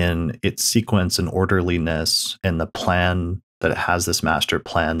in its sequence and orderliness, and the plan that it has, this master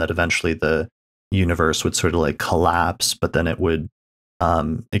plan, that eventually the universe would sort of like collapse, but then it would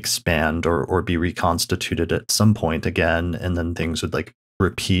expand or be reconstituted at some point again, and then things would like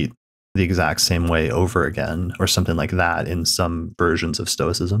repeat the exact same way over again, or something like that in some versions of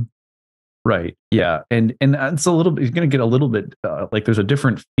Stoicism. Right. Yeah. And it's a little bit, you're going to get a little bit like there's a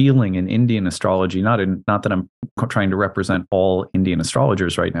different feeling in Indian astrology, not that I'm trying to represent all Indian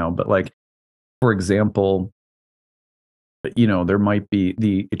astrologers right now, but like, for example, there might be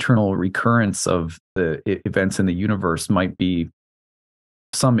the eternal recurrence of the events in the universe. Might be,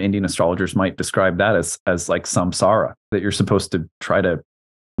 some Indian astrologers might describe that as like samsara, that you're supposed to try to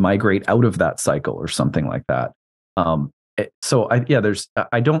migrate out of that cycle or something like that. I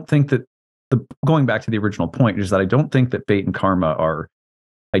don't think that going back to the original point is that I don't think that fate and karma are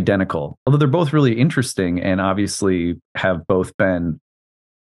identical, although they're both really interesting and obviously have both been,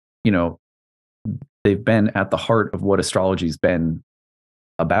 they've been at the heart of what astrology's been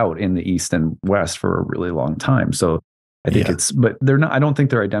about in the East and West for a really long time. So I think but they're not, I don't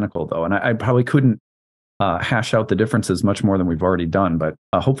think they're identical though. And I probably couldn't hash out the differences much more than we've already done, but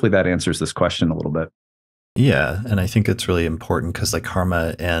hopefully that answers this question a little bit. Yeah, and I think it's really important because like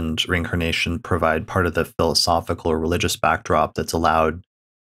karma and reincarnation provide part of the philosophical or religious backdrop that's allowed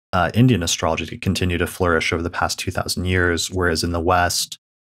Indian astrology to continue to flourish over the past 2,000 years, whereas in the West,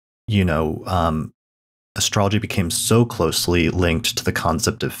 astrology became so closely linked to the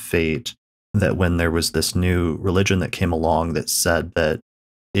concept of fate that when there was this new religion that came along that said that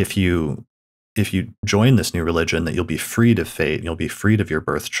if you join this new religion, that you'll be freed of fate and you'll be freed of your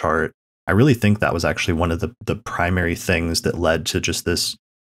birth chart. I really think that was actually one of the primary things that led to just this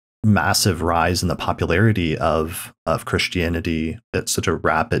massive rise in the popularity of Christianity at such a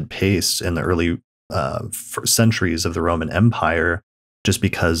rapid pace in the early centuries of the Roman Empire, just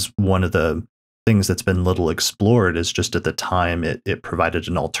because one of the things that's been little explored is just at the time it provided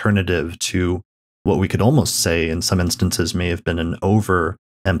an alternative to what we could almost say in some instances may have been an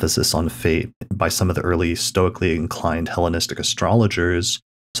overemphasis on fate by some of the early stoically inclined Hellenistic astrologers,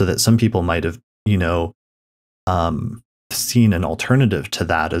 so that some people might have, seen an alternative to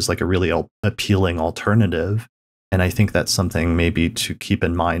that as like a really appealing alternative. And I think that's something maybe to keep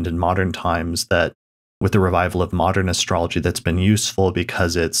in mind in modern times, that with the revival of modern astrology, that's been useful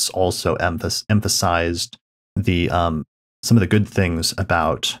because it's also emphasized the some of the good things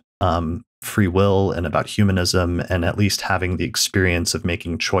about free will and about humanism, and at least having the experience of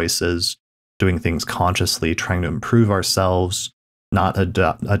making choices, doing things consciously, trying to improve ourselves, not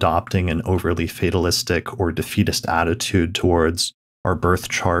adopting an overly fatalistic or defeatist attitude towards our birth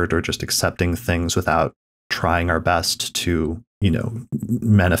chart, or just accepting things without trying our best to,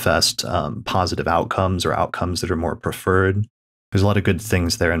 manifest positive outcomes or outcomes that are more preferred. There's a lot of good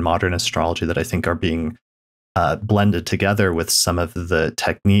things there in modern astrology that I think are being blended together with some of the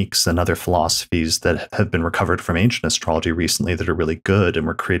techniques and other philosophies that have been recovered from ancient astrology recently that are really good. And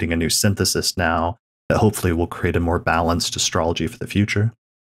we're creating a new synthesis now that hopefully will create a more balanced astrology for the future.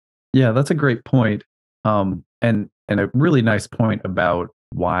 Yeah, that's a great point. And a really nice point about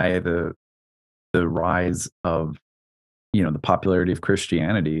why the rise of, the popularity of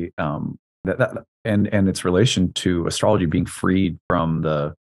Christianity, and its relation to astrology being freed from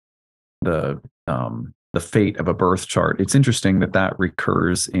the fate of a birth chart. It's interesting that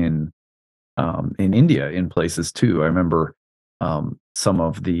recurs in India in places too. I remember some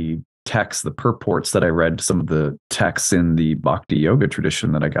of the texts, the purports that I read, some of the texts in the Bhakti yoga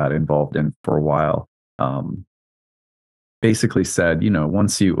tradition that I got involved in for a while, basically said,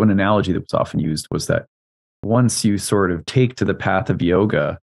 an analogy that was often used was that once you sort of take to the path of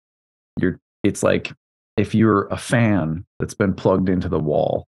yoga, it's like if you're a fan that's been plugged into the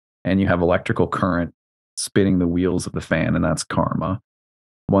wall and you have electrical current spinning the wheels of the fan, and that's karma.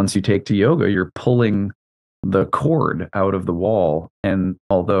 Once you take to yoga, you're pulling the cord out of the wall, and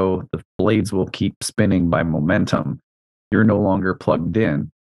although the blades will keep spinning by momentum, you're no longer plugged in.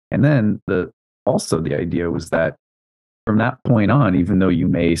 And then the idea was that from that point on, even though you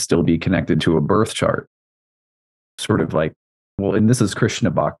may still be connected to a birth chart, sort of like, well, and this is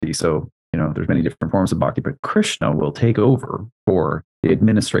Krishna Bhakti, so there's many different forms of Bhakti, but Krishna will take over for the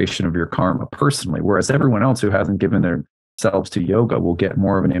administration of your karma personally, whereas everyone else who hasn't given themselves to yoga will get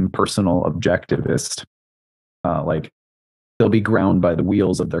more of an impersonal objectivist, like they'll be ground by the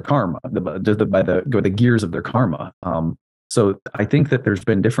wheels of their karma, by the gears of their karma. So I think that there's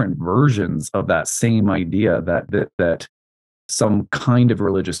been different versions of that same idea that some kind of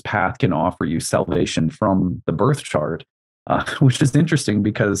religious path can offer you salvation from the birth chart, which is interesting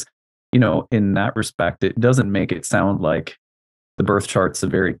because, in that respect, it doesn't make it sound like the birth chart's a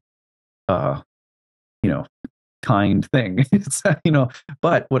very, kind thing. It's,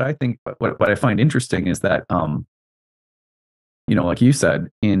 but what I find interesting is that, like you said,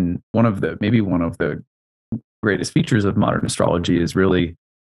 in one of the greatest features of modern astrology is really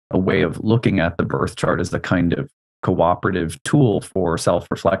a way of looking at the birth chart as a kind of cooperative tool for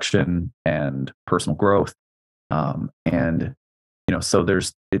self-reflection and personal growth. So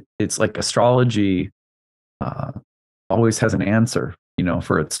it's like astrology always has an answer,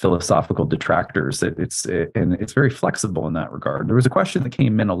 for its philosophical detractors. It's very flexible in that regard. There was a question that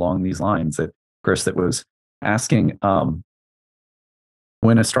came in along these lines Chris, that was asking,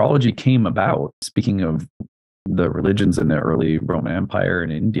 when astrology came about, speaking of the religions in the early Roman Empire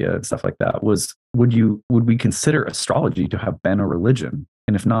and India and stuff like that, would we consider astrology to have been a religion?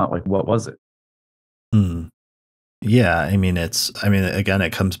 And if not, like, what was it? Yeah, again,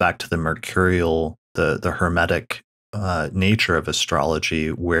 it comes back to the mercurial, the hermetic nature of astrology,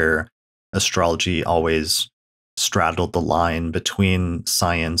 where astrology always straddled the line between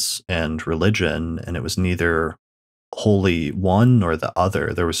science and religion, and it was neither wholly one nor the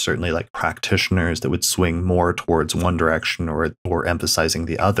other. There was certainly like practitioners that would swing more towards one direction or emphasizing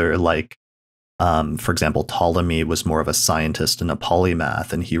the other. Like, for example, Ptolemy was more of a scientist and a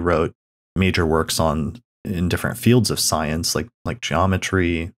polymath, and he wrote major works in different fields of science, like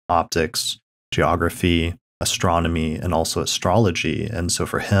geometry, optics, geography, astronomy, and also astrology. And so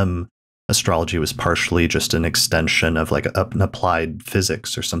for him, astrology was partially just an extension of like an applied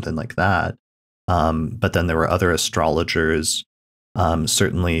physics or something like that. But then there were other astrologers,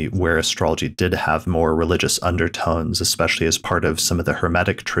 certainly where astrology did have more religious undertones, especially as part of some of the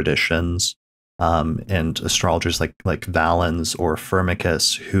Hermetic traditions. and astrologers like Valens or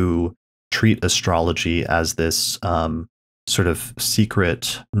Firmicus, who treat astrology as this sort of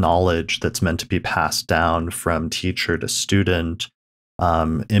secret knowledge that's meant to be passed down from teacher to student,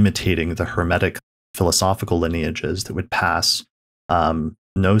 imitating the Hermetic philosophical lineages that would pass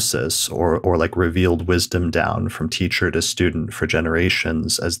gnosis or like revealed wisdom down from teacher to student for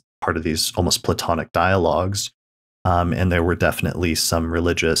generations as part of these almost Platonic dialogues. And there were definitely some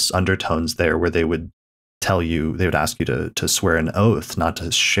religious undertones there where they would ask you to swear an oath not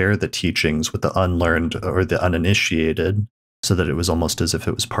to share the teachings with the unlearned or the uninitiated, so that it was almost as if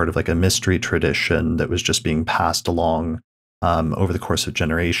it was part of like a mystery tradition that was just being passed along over the course of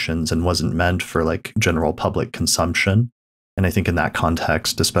generations and wasn't meant for like general public consumption. And I think in that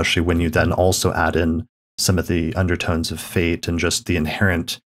context, especially when you then also add in some of the undertones of fate and just the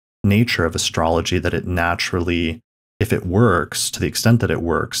inherent nature of astrology, that it naturally, if it works to the extent that it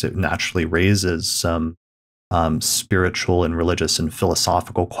works, it naturally raises some spiritual and religious and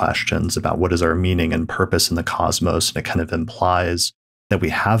philosophical questions about what is our meaning and purpose in the cosmos. And it kind of implies that we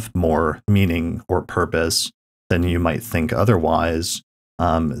have more meaning or purpose than you might think otherwise,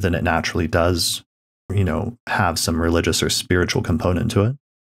 then it naturally does, have some religious or spiritual component to it.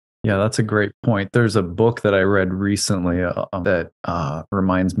 Yeah, that's a great point. There's a book that I read recently that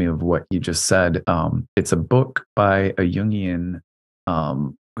reminds me of what you just said. It's a book by a Jungian,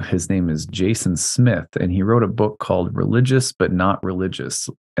 his name is Jason Smith, and he wrote a book called Religious But Not Religious.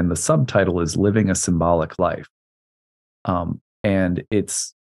 And the subtitle is Living a Symbolic Life. And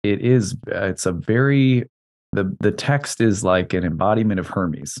it's a very, the text is like an embodiment of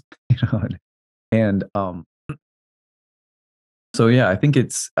Hermes, and so yeah, I think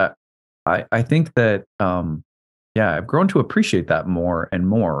it's I think that I've grown to appreciate that more and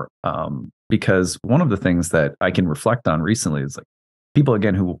more, because one of the things that I can reflect on recently is like, people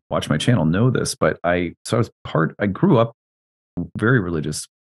again who watch my channel know this, but I grew up very religious,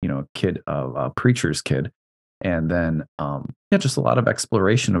 kid, a preacher's kid, and then just a lot of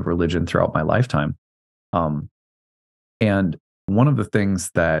exploration of religion throughout my lifetime. And one of the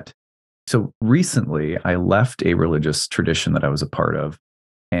things so recently I left a religious tradition that I was a part of,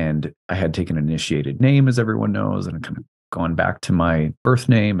 and I had taken an initiated name, as everyone knows, and kind of gone back to my birth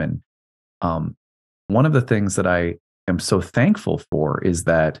name. And one of the things that I am so thankful for is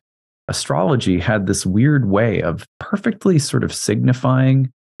that astrology had this weird way of perfectly sort of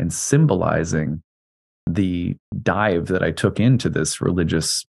signifying and symbolizing the dive that I took into this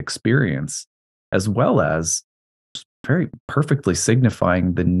religious experience, as well as very perfectly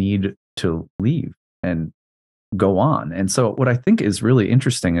signifying the need to leave and go on. And so what I think is really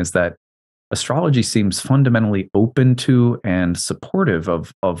interesting is that astrology seems fundamentally open to and supportive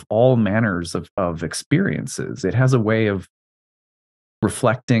of all manners of experiences. It has a way of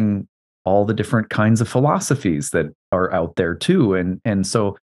reflecting all the different kinds of philosophies that are out there too. And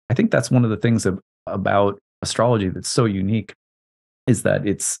so I think that's one of the things about astrology that's so unique, is that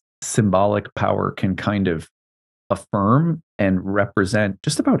its symbolic power can kind of affirm and represent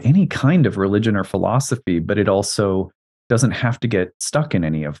just about any kind of religion or philosophy, but it also doesn't have to get stuck in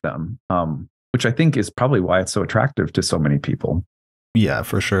any of them, which I think is probably why it's so attractive to so many people. Yeah,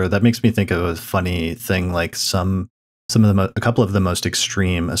 for sure. That makes me think of a funny thing, like a couple of the most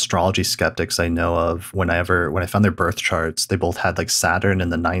extreme astrology skeptics I know of, when I found their birth charts, they both had like Saturn in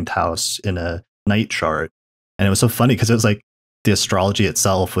the 9th house in a night chart. And it was so funny because it was like the astrology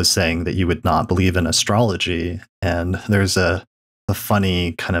itself was saying that you would not believe in astrology. And there's a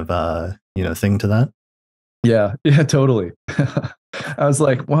funny kind of thing to that. Yeah, totally. I was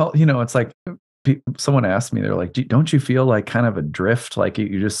like, well, it's like someone asked me, they're like, don't you feel like kind of adrift? Like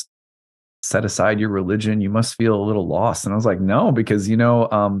you just set aside your religion, you must feel a little lost. And I was like, no, because,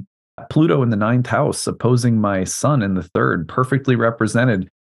 Pluto in the 9th house opposing my sun in the 3rd perfectly represented,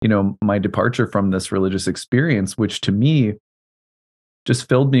 my departure from this religious experience, which to me just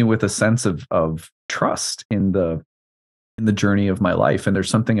filled me with a sense of trust in the journey of my life. And there's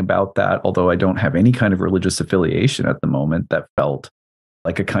something about that, although I don't have any kind of religious affiliation at the moment, that felt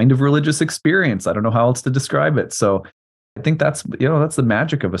like a kind of religious experience. I don't know how else to describe it. So I think that's the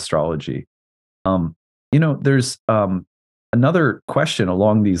magic of astrology. There's another question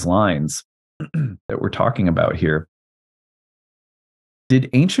along these lines that we're talking about here. Did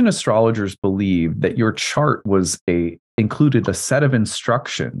ancient astrologers believe that your chart included a set of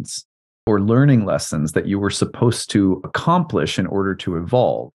instructions or learning lessons that you were supposed to accomplish in order to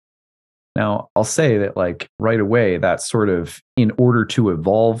evolve? Now, I'll say that like right away, that sort of in order to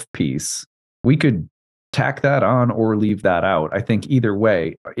evolve piece, we could tack that on or leave that out. I think either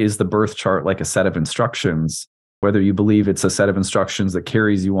way, is the birth chart like a set of instructions Whether you believe it's a set of instructions that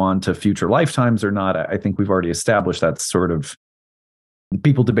carries you on to future lifetimes or not, I think we've already established that's sort of,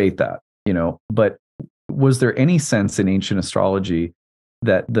 people debate that, but was there any sense in ancient astrology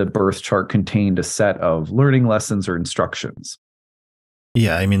that the birth chart contained a set of learning lessons or instructions?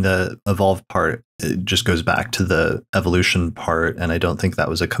 Yeah, I mean, the evolved part, it just goes back to the evolution part, and I don't think that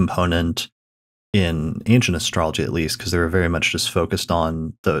was a component in ancient astrology, at least, because they were very much just focused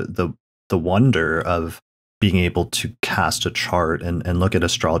on the wonder of being able to cast a chart and look at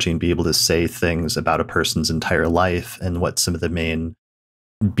astrology and be able to say things about a person's entire life and what some of the main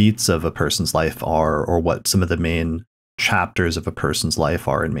beats of a person's life are, or what some of the main chapters of a person's life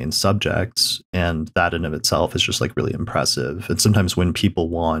are and main subjects. And that in of itself is just like really impressive. And sometimes when people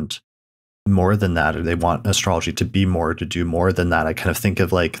want more than that, or they want astrology to be more, to do more than that, I kind of think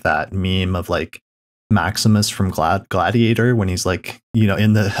of like that meme of like Maximus from Gladiator, when he's like,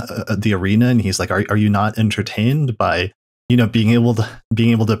 in the arena, and he's like, are you not entertained by, being able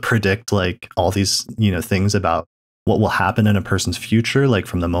to predict like all these, things about what will happen in a person's future, like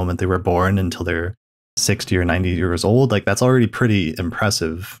from the moment they were born until they're 60 or 90 years old. Like that's already pretty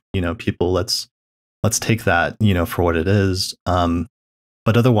impressive. People, let's take that, for what it is.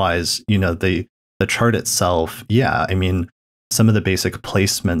 But otherwise, the chart itself, yeah, I mean, some of the basic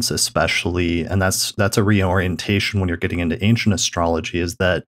placements, especially, and that's a reorientation when you're getting into ancient astrology, is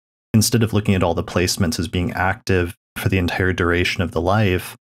that instead of looking at all the placements as being active for the entire duration of the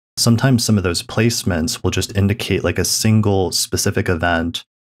life, sometimes some of those placements will just indicate like a single specific event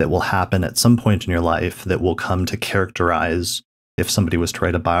that will happen at some point in your life that will come to characterize, if somebody was to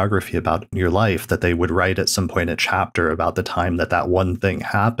write a biography about your life, that they would write at some point a chapter about the time that one thing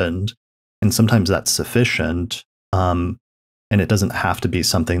happened. And sometimes that's sufficient. And it doesn't have to be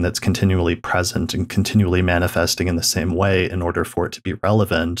something that's continually present and continually manifesting in the same way in order for it to be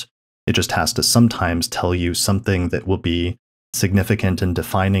relevant. It just has to sometimes tell you something that will be significant and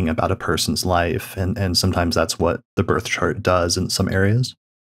defining about a person's life. And sometimes that's what the birth chart does in some areas.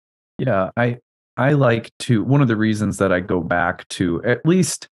 Yeah, I like to, one of the reasons that I go back to, at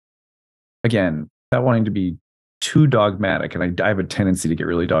least, again, not wanting to be too dogmatic, and I have a tendency to get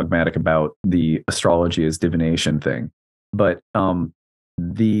really dogmatic about the astrology as divination thing. But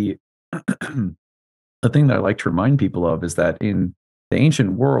the thing that I like to remind people of is that in the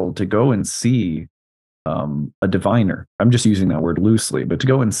ancient world, to go and see a diviner, I'm just using that word loosely, but to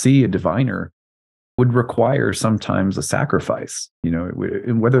go and see a diviner would require sometimes a sacrifice,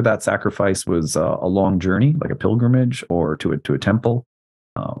 and whether that sacrifice was a long journey, like a pilgrimage, or to a temple,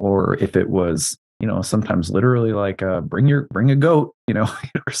 or if it was, sometimes literally like bring a goat,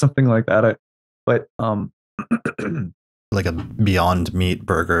 or something like that. But like a Beyond Meat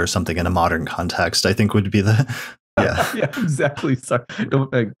burger or something in a modern context, I think would be the yeah. Yeah, exactly. Sorry,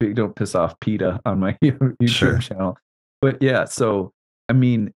 don't piss off PETA on my YouTube channel. But yeah, so I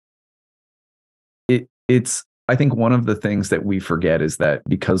mean, it's I think one of the things that we forget is that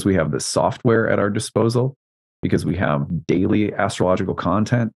because we have the software at our disposal, because we have daily astrological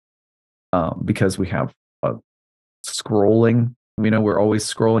content, because we have scrolling, we're always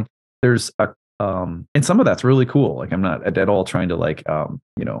scrolling. There's a and some of that's really cool. Like I'm not at all trying to like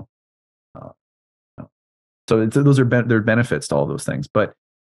so those are there are benefits to all those things, but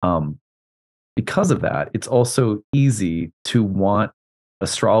because of that, it's also easy to want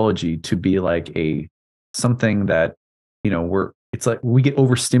astrology to be like something that it's like we get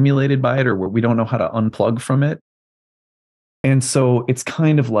overstimulated by it, or we don't know how to unplug from it. And so it's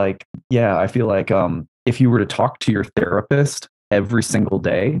kind of like, yeah, I feel like if you were to talk to your therapist every single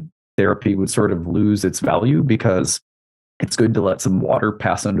day, therapy would sort of lose its value, because it's good to let some water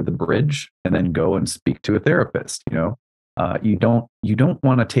pass under the bridge and then go and speak to a therapist. You don't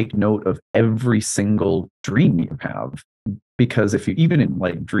want to take note of every single dream you have, because if you, even in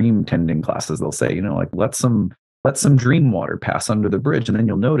like dream tending classes, they'll say, like let some dream water pass under the bridge, and then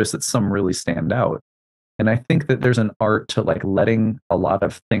you'll notice that some really stand out. And I think that there's an art to like letting a lot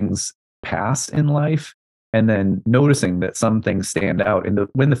of things pass in life, and then noticing that some things stand out. And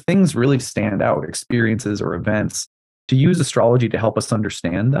when the things really stand out, experiences or events, to use astrology to help us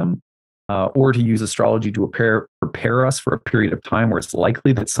understand them, or to use astrology to prepare us for a period of time where it's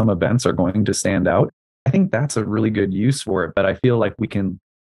likely that some events are going to stand out. I think that's a really good use for it. But I feel like we can,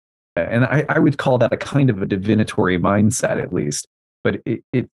 and I would call that a kind of a divinatory mindset, at least. But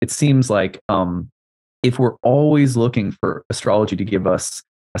it seems like if we're always looking for astrology to give us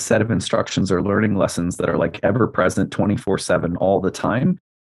a set of instructions or learning lessons that are like ever present 24/7 all the time,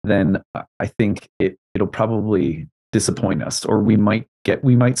 then I think it'll probably disappoint us, or we might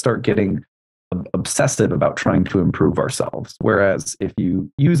start getting obsessive about trying to improve ourselves. Whereas if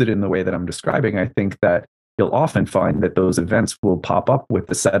you use it in the way that I'm describing, I think that you'll often find that those events will pop up with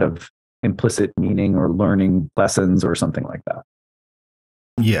a set of implicit meaning or learning lessons or something like that.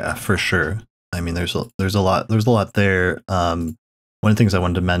 Yeah, for sure. I mean, there's a lot there. One of the things I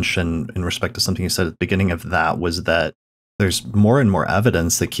wanted to mention in respect to something you said at the beginning of that was that there's more and more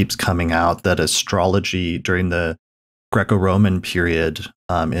evidence that keeps coming out that astrology during the Greco-Roman period,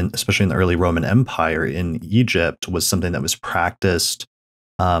 especially in the early Roman Empire in Egypt, was something that was practiced,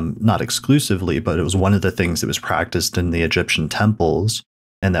 not exclusively, but it was one of the things that was practiced in the Egyptian temples.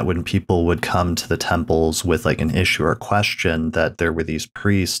 And that when people would come to the temples with like an issue or question, that there were these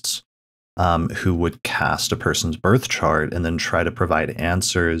priests who would cast a person's birth chart and then try to provide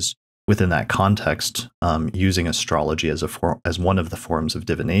answers within that context, using astrology as one of the forms of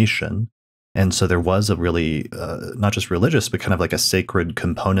divination. And so there was a really not just religious, but kind of like a sacred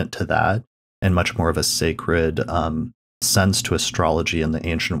component to that, and much more of a sacred sense to astrology in the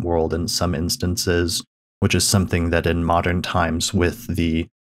ancient world in some instances, which is something that in modern times, with the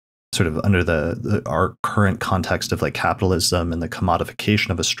sort of under our current context of like capitalism and the commodification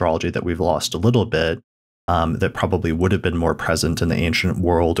of astrology, that we've lost a little bit, that probably would have been more present in the ancient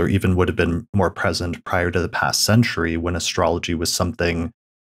world, or even would have been more present prior to the past century, when astrology was something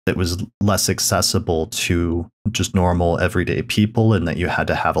that was less accessible to just normal everyday people, and that you had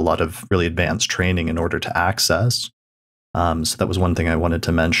to have a lot of really advanced training in order to access. So that was one thing I wanted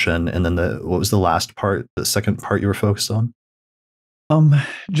to mention. And then what was the last part, the second part you were focused on?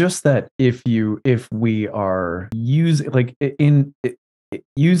 Just that if we are using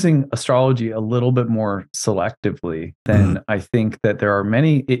astrology a little bit more selectively, then I think that there are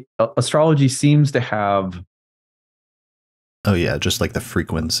many, astrology seems to have. Oh yeah, just like the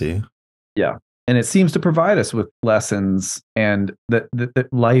frequency. Yeah. And it seems to provide us with lessons, and that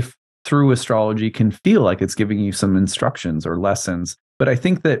life through astrology can feel like it's giving you some instructions or lessons. But I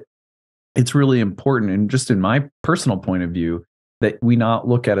think that it's really important, and just in my personal point of view, that we not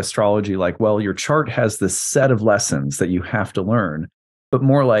look at astrology like, well, your chart has this set of lessons that you have to learn, but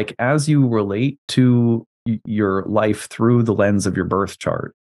more like, as you relate to your life through the lens of your birth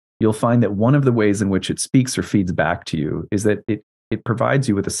chart, you'll find that one of the ways in which it speaks or feeds back to you is that it provides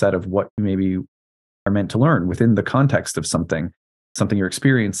you with a set of what you maybe are meant to learn within the context of something you're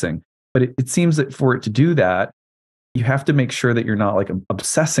experiencing. But it seems that for it to do that, you have to make sure that you're not like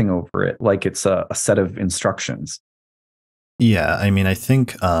obsessing over it like it's a set of instructions. Yeah, I mean, I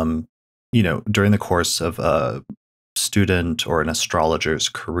think, during the course of a student or an astrologer's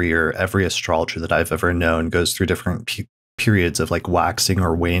career, every astrologer that I've ever known goes through different periods of like waxing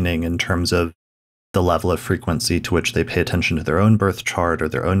or waning in terms of the level of frequency to which they pay attention to their own birth chart or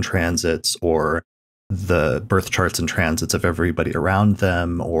their own transits, or the birth charts and transits of everybody around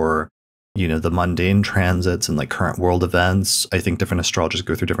them, or the mundane transits and like current world events. I think different astrologers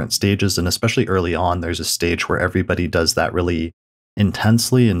go through different stages, and especially early on, there's a stage where everybody does that really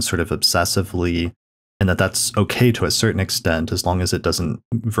intensely and sort of obsessively, and that's okay to a certain extent, as long as it doesn't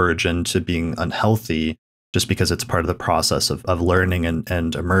verge into being unhealthy, just because it's part of the process of learning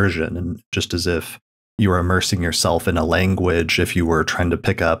and immersion. And just as if you were immersing yourself in a language, if you were trying to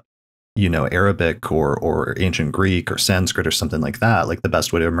pick up Arabic or ancient Greek or Sanskrit or something like that, like the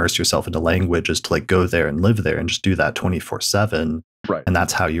best way to immerse yourself into language is to like go there and live there and just do that 24/7. Right. And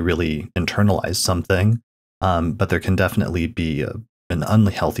that's how you really internalize something. But there can definitely be an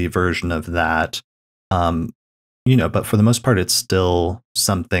unhealthy version of that. But for the most part, it's still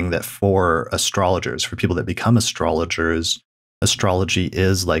something that for astrologers, for people that become astrologers, astrology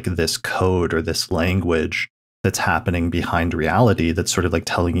is like this code or this language that's happening behind reality, that's sort of like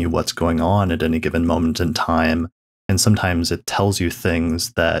telling you what's going on at any given moment in time. And sometimes it tells you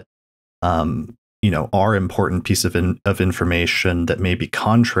things that, are important piece of information that may be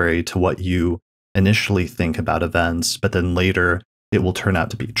contrary to what you initially think about events, but then later it will turn out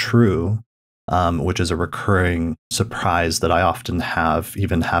to be true, which is a recurring surprise that I often have,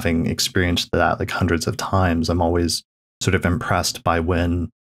 even having experienced that like hundreds of times. I'm always sort of impressed by when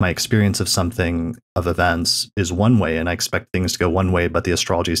my experience of something, of events, is one way, and I expect things to go one way, but the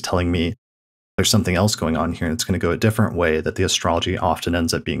astrology is telling me there's something else going on here, and it's going to go a different way, that the astrology often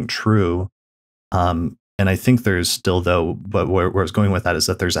ends up being true. And I think there's still, though, but where I was going with that is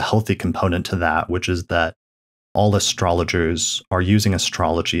that there's a healthy component to that, which is that all astrologers are using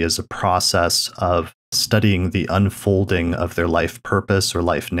astrology as a process of studying the unfolding of their life purpose or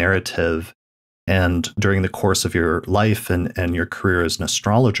life narrative. And during the course of your life and your career as an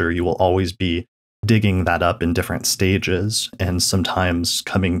astrologer, you will always be digging that up in different stages, and sometimes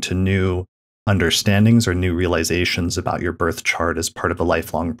coming to new understandings or new realizations about your birth chart as part of a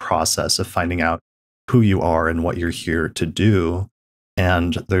lifelong process of finding out who you are and what you're here to do.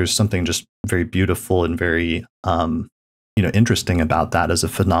 And there's something just very beautiful and very, interesting about that as a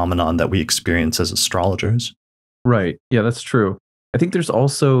phenomenon that we experience as astrologers. Right. Yeah, that's true. I think there's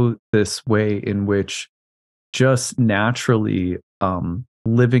also this way in which just naturally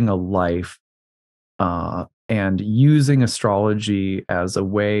living a life and using astrology as a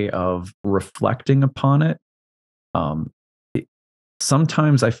way of reflecting upon it.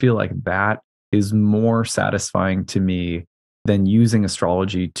 Sometimes I feel like that is more satisfying to me than using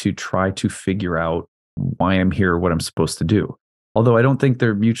astrology to try to figure out why I'm here, what I'm supposed to do. Although I don't think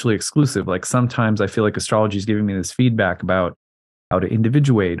they're mutually exclusive. Like sometimes I feel like astrology is giving me this feedback about how to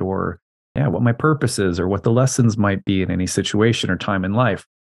individuate or what my purpose is or what the lessons might be in any situation or time in life.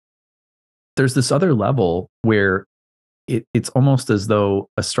 There's this other level where it's almost as though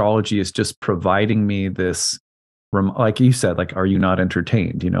astrology is just providing me this, like you said, like, are you not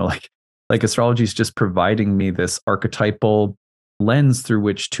entertained? Like astrology is just providing me this archetypal lens through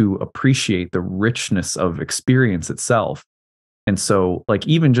which to appreciate the richness of experience itself. And so, like,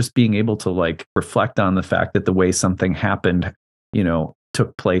 even just being able to like reflect on the fact that the way something happened,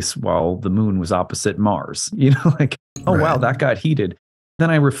 took place while the moon was opposite Mars, like, oh, wow, that got heated. Then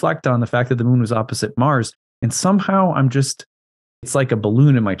I reflect on the fact that the moon was opposite Mars. And somehow it's like a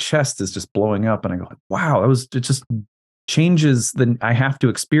balloon in my chest is just blowing up. And I go, wow, it just changes. Then I have to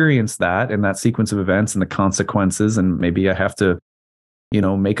experience that and that sequence of events and the consequences. And maybe I have to,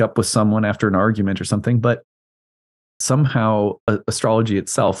 make up with someone after an argument or something. But somehow astrology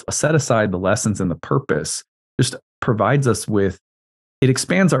itself, set aside the lessons and the purpose, just provides us with, it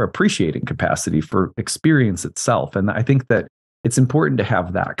expands our appreciating capacity for experience itself. And I think that it's important to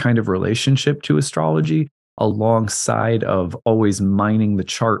have that kind of relationship to astrology alongside of always mining the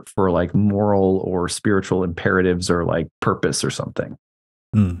chart for like moral or spiritual imperatives or like purpose or something.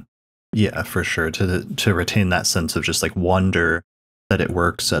 Yeah, for sure. To retain that sense of just like wonder that it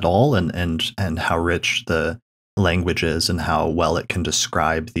works at all and how rich the language is and how well it can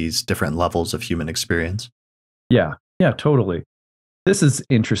describe these different levels of human experience. Yeah, totally. This is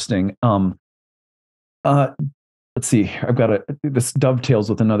interesting. Let's see. This dovetails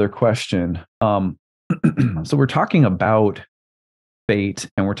with another question. So we're talking about fate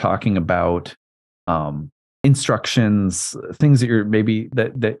and we're talking about instructions, things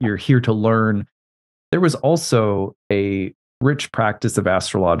that you're here to learn. There was also a rich practice of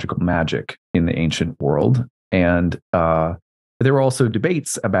astrological magic in the ancient world. And there were also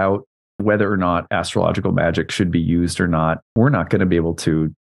debates about whether or not astrological magic should be used or not. We're not going to be able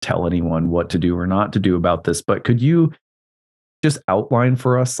to tell anyone what to do or not to do about this, but could you just outline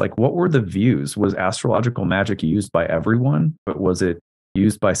for us, like, what were the views? Was astrological magic used by everyone, but was it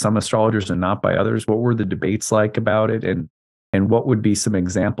used by some astrologers and not by others? What were the debates like about it? And what would be some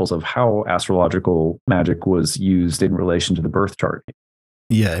examples of how astrological magic was used in relation to the birth chart?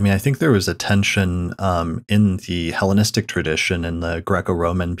 Yeah, I mean, I think there was a tension in the Hellenistic tradition in the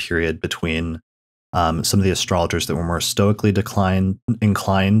Greco-Roman period between some of the astrologers that were more stoically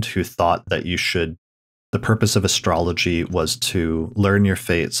inclined, who thought that the purpose of astrology was to learn your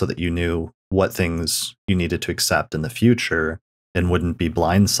fate so that you knew what things you needed to accept in the future and wouldn't be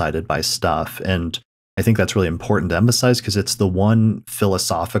blindsided by stuff. And I think that's really important to emphasize because it's the one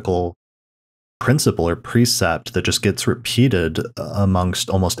philosophical principle or precept that just gets repeated amongst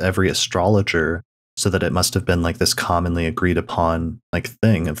almost every astrologer, so that it must have been like this commonly agreed upon like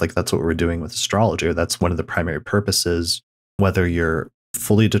thing of like, that's what we're doing with astrology, or that's one of the primary purposes, whether you're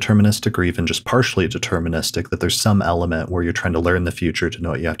fully deterministic or even just partially deterministic, that there's some element where you're trying to learn the future to know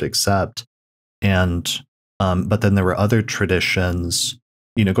what you have to accept. And but then there were other traditions,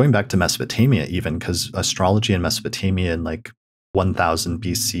 going back to Mesopotamia even, because astrology in Mesopotamia in like 1000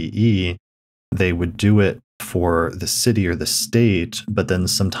 BCE, they would do it for the city or the state, but then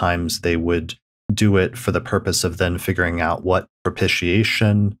sometimes they would do it for the purpose of then figuring out what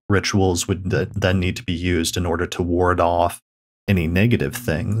propitiation rituals would then need to be used in order to ward off any negative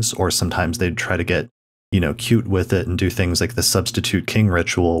things. Or sometimes they'd try to get, cute with it and do things like the substitute king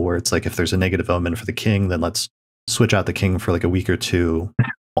ritual, where it's like, if there's a negative omen for the king, then let's switch out the king for like a week or two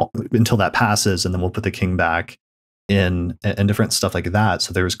until that passes, and then we'll put the king back in, and different stuff like that.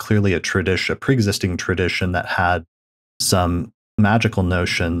 So there was clearly a pre-existing tradition that had some magical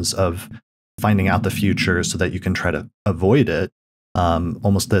notions of finding out the future so that you can try to avoid it,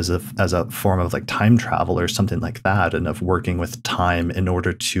 almost as a form of like time travel or something like that, and of working with time in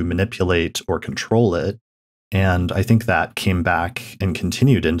order to manipulate or control it. And I think that came back and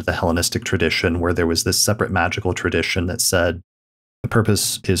continued into the Hellenistic tradition, where there was this separate magical tradition that said the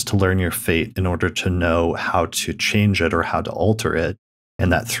purpose is to learn your fate in order to know how to change it or how to alter it,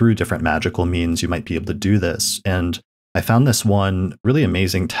 and that through different magical means you might be able to do this. And I found this one really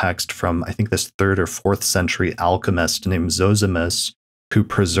amazing text from, I think, this 3rd or 4th century alchemist named Zosimus, who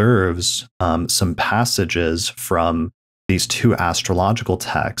preserves some passages from these 2 astrological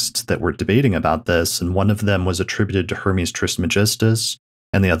texts that were debating about this. And one of them was attributed to Hermes Trismegistus,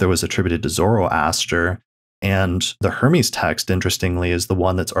 and the other was attributed to Zoroaster. And the Hermes text, interestingly, is the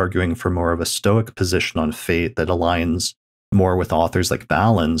one that's arguing for more of a Stoic position on fate that aligns more with authors like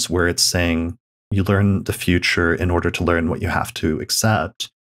Valens, where it's saying you learn the future in order to learn what you have to accept.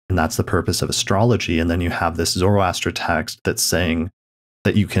 And that's the purpose of astrology. And then you have this Zoroaster text that's saying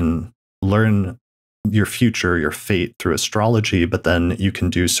that you can learn your future, your fate through astrology, but then you can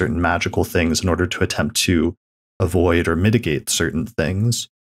do certain magical things in order to attempt to avoid or mitigate certain things.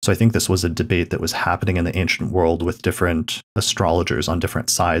 So I think this was a debate that was happening in the ancient world with different astrologers on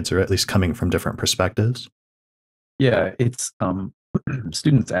different sides, or at least coming from different perspectives. Yeah, it's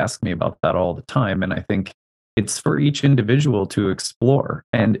students ask me about that all the time, and I think it's for each individual to explore.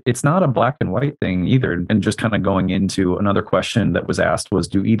 And it's not a black and white thing either. And just kind of going into another question that was asked was,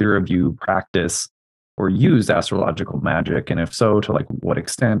 do either of you practice or use astrological magic? And if so, to like what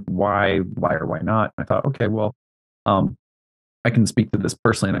extent, why or why not? I thought, okay, well, I can speak to this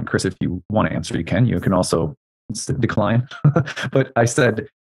personally. And then Chris, if you want to answer, you can. You can also decline. But I said,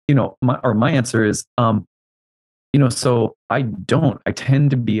 my answer is, so I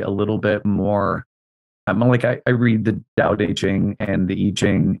tend to be a little bit more, I read the Tao Te Ching and the I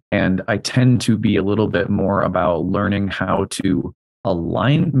Ching, and I tend to be a little bit more about learning how to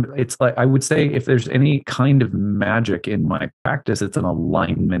align. It's like, I would say if there's any kind of magic in my practice, it's an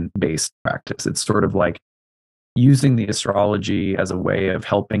alignment-based practice. It's sort of like using the astrology as a way of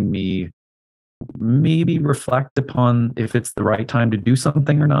helping me maybe reflect upon if it's the right time to do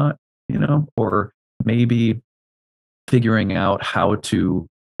something or not, or maybe figuring out how to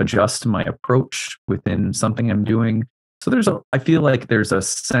adjust my approach within something I'm doing. So I feel like there's a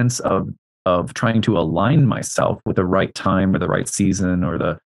sense of trying to align myself with the right time or the right season or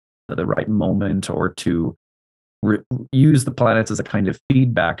the right moment, or to use the planets as a kind of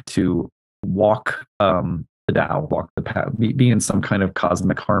feedback to walk the Tao, walk the path, be in some kind of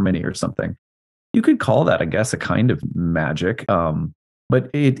cosmic harmony or something. You could call that, I guess, a kind of magic.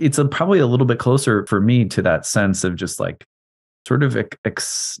 But it's probably a little bit closer for me to that sense of just like sort of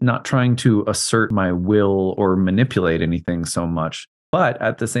not trying to assert my will or manipulate anything so much. But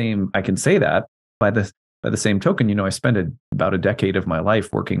at the same, I can say that by the same token, I spent about a decade of my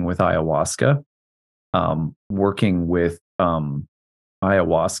life working with ayahuasca. Working with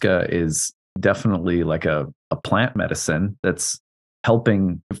ayahuasca is definitely like a plant medicine that's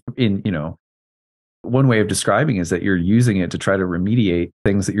helping in, one way of describing is that you're using it to try to remediate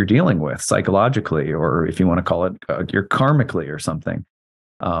things that you're dealing with psychologically, or if you want to call it, you're karmically or something.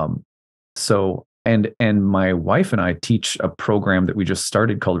 And my wife and I teach a program that we just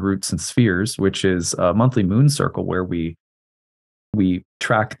started called Roots and Spheres, which is a monthly moon circle where we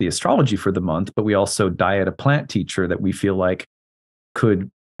track the astrology for the month, but we also diet a plant teacher that we feel like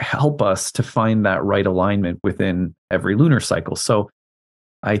could help us to find that right alignment within every lunar cycle. So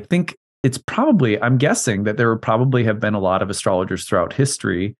I think I'm guessing that there would probably have been a lot of astrologers throughout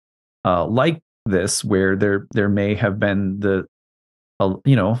history like this, where there may have been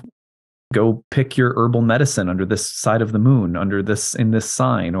go pick your herbal medicine under this side of the moon, in this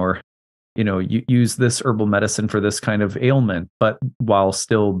sign, or, you use this herbal medicine for this kind of ailment, but while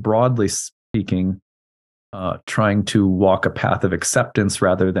still broadly speaking, trying to walk a path of acceptance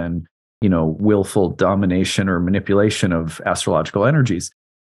rather than, willful domination or manipulation of astrological energies.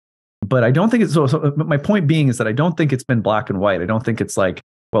 But I don't think it's so. My point being is that I don't think it's been black and white. I don't think it's like,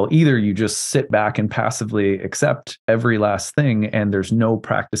 well, either you just sit back and passively accept every last thing, and there's no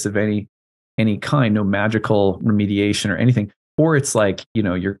practice of any kind, no magical remediation or anything, or it's like,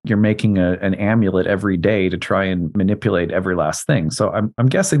 you're making an amulet every day to try and manipulate every last thing. So I'm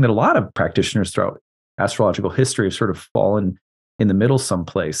guessing that a lot of practitioners throughout astrological history have sort of fallen in the middle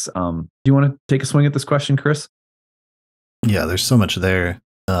someplace. Do you want to take a swing at this question, Chris? Yeah, there's so much there.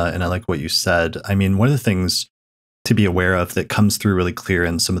 And I like what you said. I mean, one of the things to be aware of that comes through really clear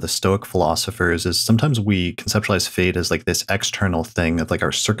in some of the Stoic philosophers is sometimes we conceptualize fate as like this external thing of like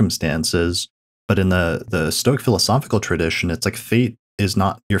our circumstances. But in the Stoic philosophical tradition, it's like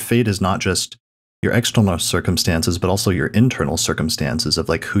your fate is not just your external circumstances, but also your internal circumstances of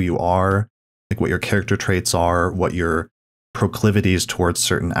like who you are, like what your character traits are, what your proclivities towards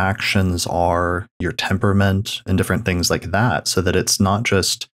certain actions are, your temperament, and different things like that, so that it's not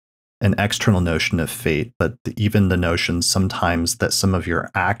just an external notion of fate, but even the notion sometimes that some of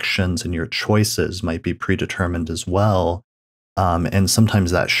your actions and your choices might be predetermined as well. And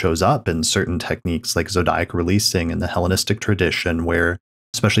sometimes that shows up in certain techniques like zodiac releasing in the Hellenistic tradition, where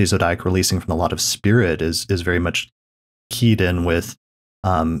especially zodiac releasing from a lot of spirit is very much keyed in with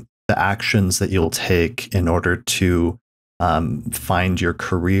the actions that you'll take in order to find your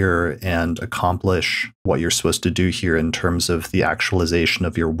career and accomplish what you're supposed to do here in terms of the actualization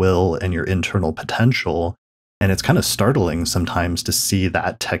of your will and your internal potential. And it's kind of startling sometimes to see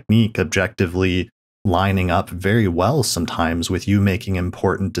that technique objectively lining up very well sometimes with you making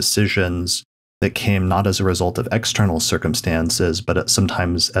important decisions that came not as a result of external circumstances, but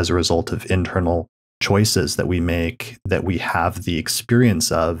sometimes as a result of internal choices that we make, that we have the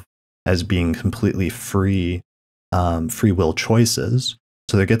experience of as being completely free will choices.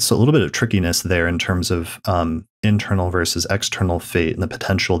 So there gets a little bit of trickiness there in terms of internal versus external fate and the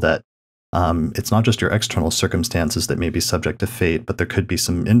potential that it's not just your external circumstances that may be subject to fate, but there could be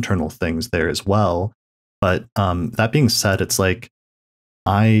some internal things there as well. But that being said, it's like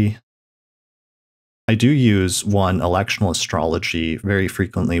I do use electional astrology very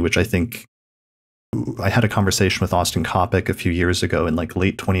frequently, which I think I had a conversation with Austin Coppock a few years ago in like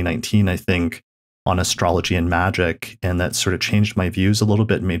late 2019, I think, on astrology and magic. And that sort of changed my views a little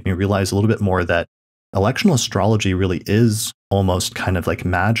bit, made me realize a little bit more that electional astrology really is almost kind of like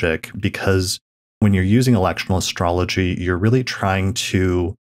magic, because when you're using electional astrology, you're really trying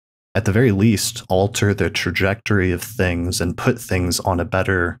to, at the very least, alter the trajectory of things and put things on a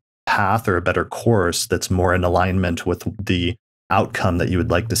better path or a better course that's more in alignment with the outcome that you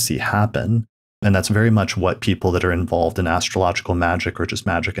would like to see happen. And that's very much what people that are involved in astrological magic or just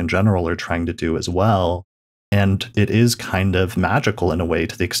magic in general are trying to do as well. And it is kind of magical in a way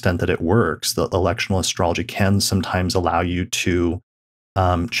to the extent that it works. The electional astrology can sometimes allow you to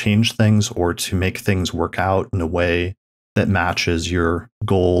change things or to make things work out in a way that matches your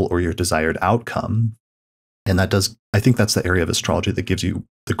goal or your desired outcome. And that does, I think that's the area of astrology that gives you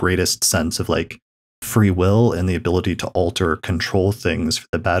the greatest sense of like free will and the ability to alter or control things for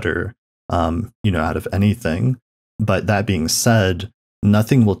the better, out of anything. But that being said,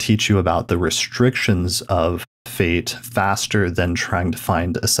 nothing will teach you about the restrictions of fate faster than trying to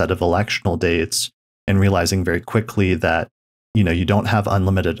find a set of electional dates and realizing very quickly that you don't have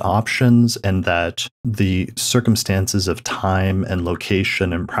unlimited options, and that the circumstances of time and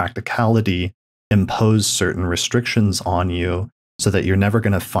location and practicality impose certain restrictions on you, so that you're never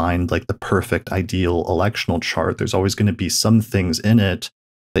going to find like the perfect ideal electional chart. There's always going to be some things in it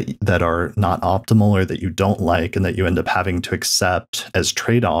that are not optimal or that you don't like, and that you end up having to accept as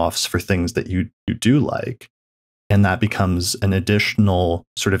trade-offs for things that you do like. And that becomes an additional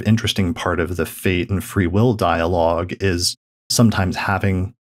sort of interesting part of the fate and free will dialogue, is sometimes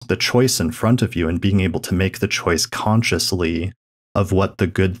having the choice in front of you and being able to make the choice consciously of what the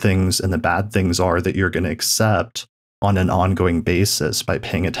good things and the bad things are that you're going to accept on an ongoing basis by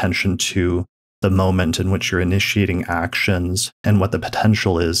paying attention to the moment in which you're initiating actions and what the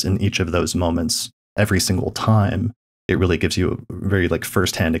potential is in each of those moments every single time. It really gives you a very like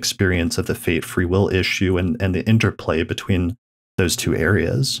firsthand experience of the fate free will issue and the interplay between those two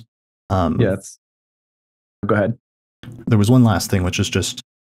areas. Yes. Go ahead. There was one last thing, which is just,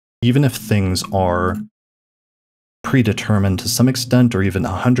 even if things are predetermined to some extent or even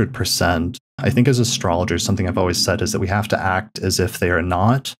 100%, I think as astrologers, something I've always said is that we have to act as if they are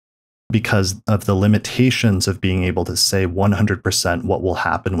not, because of the limitations of being able to say 100% what will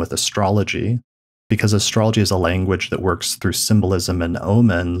happen with astrology. Because astrology is a language that works through symbolism and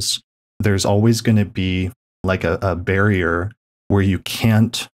omens, there's always going to be like a barrier where you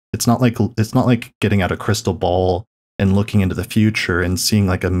can't, it's not like getting out a crystal ball and looking into the future and seeing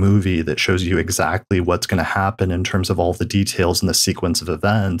like a movie that shows you exactly what's going to happen in terms of all the details and the sequence of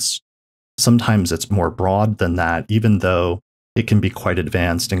events. Sometimes it's more broad than that, even though it can be quite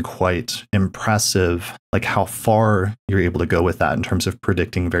advanced and quite impressive, like how far you're able to go with that in terms of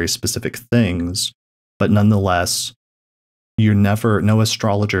predicting very specific things. But nonetheless, no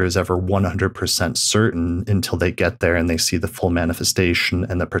astrologer is ever 100% certain until they get there and they see the full manifestation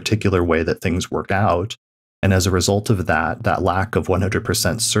and the particular way that things work out. And as a result of that lack of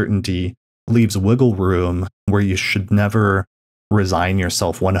 100% certainty leaves wiggle room where you should never resign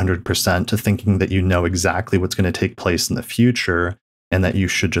yourself 100% to thinking that you know exactly what's going to take place in the future, and that you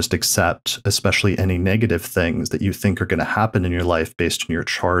should just accept, especially any negative things that you think are going to happen in your life based on your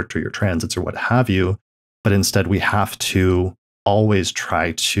chart or your transits or what have you. But instead, we have to always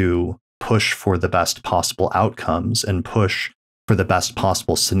try to push for the best possible outcomes and push for the best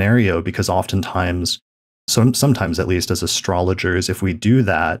possible scenario, because oftentimes, sometimes at least as astrologers, if we do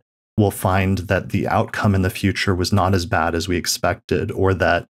that, we'll find that the outcome in the future was not as bad as we expected, or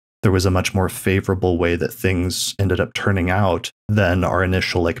that there was a much more favorable way that things ended up turning out than our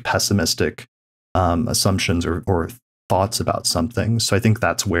initial like pessimistic assumptions or thoughts about something. So I think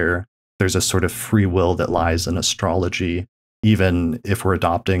that's where there's a sort of free will that lies in astrology, even if we're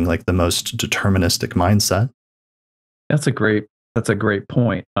adopting like the most deterministic mindset. That's a great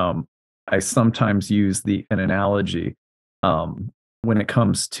point. I sometimes use an analogy when it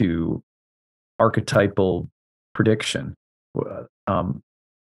comes to archetypal prediction.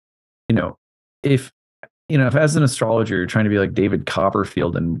 If as an astrologer you're trying to be like David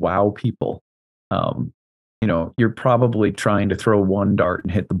Copperfield and wow people, you're probably trying to throw one dart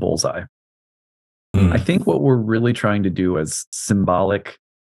and hit the bullseye. I think what we're really trying to do as symbolic,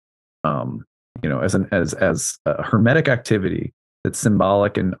 as a hermetic activity that's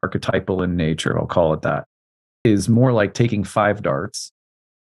symbolic and archetypal in nature, I'll call it that, is more like taking 5 darts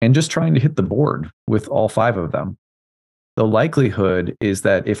and just trying to hit the board with all 5 of them. The likelihood is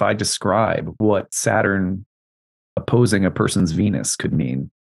that if I describe what Saturn opposing a person's Venus could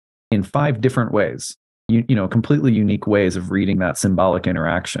mean in 5 different ways, completely unique ways of reading that symbolic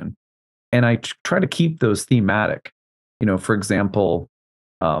interaction, and I try to keep those thematic, for example,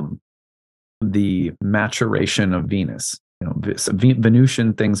 the maturation of Venus,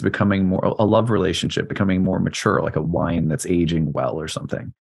 Venusian things becoming more, a love relationship becoming more mature, like a wine that's aging well or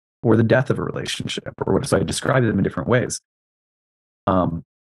something, or the death of a relationship, or what. So I describe them in different ways.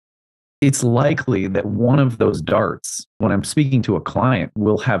 It's likely that one of those darts, when I'm speaking to a client,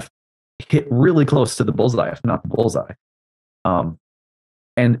 will have hit really close to the bullseye, if not the bullseye.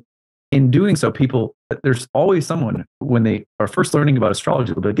 And in doing so, there's always someone, when they are first learning about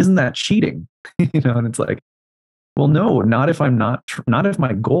astrology, they'll be like, isn't that cheating? And it's like, well, no, not if if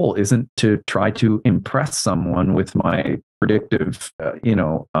my goal isn't to try to impress someone with my predictive,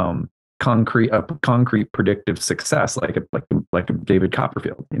 concrete predictive success, like a David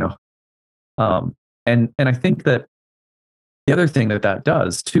Copperfield, and I think that the other thing that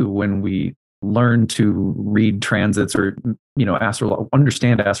does too, when we learn to read transits or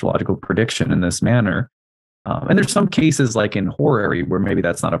understand astrological prediction in this manner, and there's some cases like in horary where maybe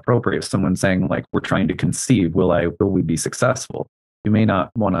that's not appropriate. If someone's saying like, we're trying to conceive, will we be successful? You may not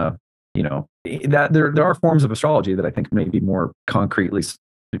want to, that there are forms of astrology that I think may be more concretely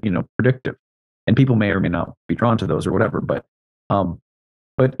predictive, and people may or may not be drawn to those or whatever. But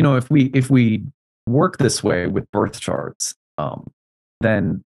if we work this way with birth charts,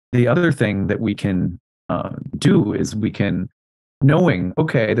 then the other thing that we can do is we can, knowing,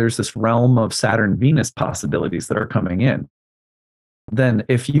 okay, there's this realm of Saturn Venus possibilities that are coming in. Then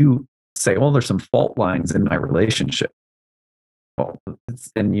if you say, well, there's some fault lines in my relationship,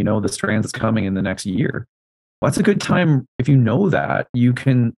 and this transit's coming in the next year, well, that's a good time. If you know that, you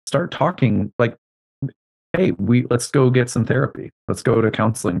can start talking like, hey, let's go get some therapy. Let's go to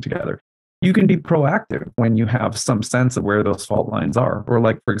counseling together. You can be proactive when you have some sense of where those fault lines are. Or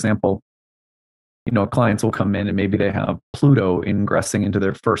like, for example, clients will come in and maybe they have Pluto ingressing into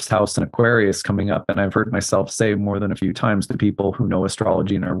their first house in Aquarius coming up. And I've heard myself say more than a few times to people who know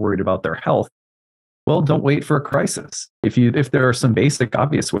astrology and are worried about their health, well, don't wait for a crisis. If there are some basic,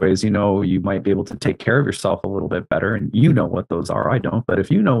 obvious ways, you might be able to take care of yourself a little bit better, and you know what those are. I don't, but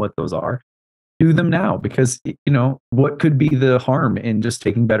if you know what those are, do them now, because what could be the harm in just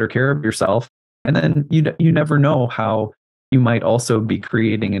taking better care of yourself? And then you never know how you might also be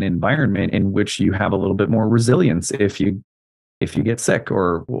creating an environment in which you have a little bit more resilience if you get sick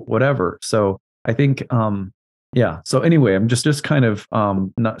or whatever. So I think so anyway, I'm just kind of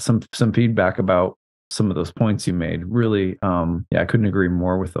not some feedback about some of those points you made. Really, I couldn't agree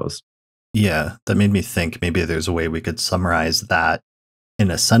more with those. Yeah, that made me think maybe there's a way we could summarize that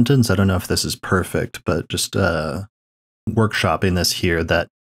in a sentence. I don't know if this is perfect, but just workshopping this here, that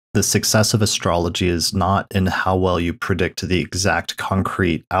the success of astrology is not in how well you predict the exact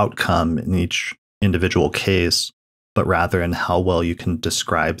concrete outcome in each individual case, but rather in how well you can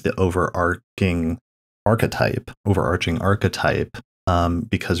describe the overarching archetype,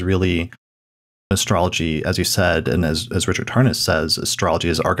 because really astrology, as you said, and as Richard Harness says, astrology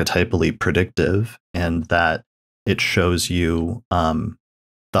is archetypally predictive, and that it shows you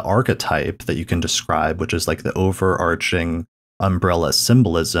the archetype that you can describe, which is like the overarching umbrella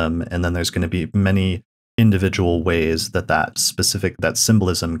symbolism. And then there's going to be many individual ways that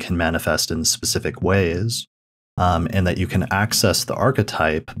symbolism can manifest in specific ways, and that you can access the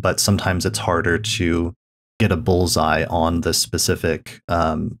archetype, but sometimes it's harder to get a bullseye on the specific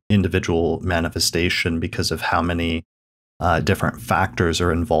individual manifestation because of how many different factors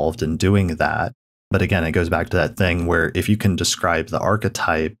are involved in doing that. But again, it goes back to that thing where if you can describe the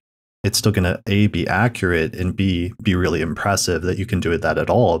archetype, it's still going to A, be accurate, and B, be really impressive that you can do that at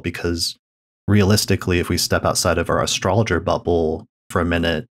all. Because realistically, if we step outside of our astrologer bubble for a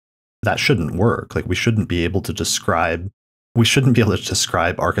minute, that shouldn't work. Like we shouldn't be able to describe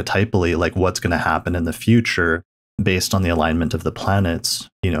archetypally like what's going to happen in the future based on the alignment of the planets,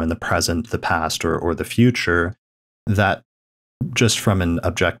 in the present, the past, or the future. That just from an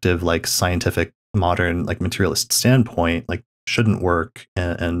objective, like scientific, modern, like materialist standpoint, like shouldn't work.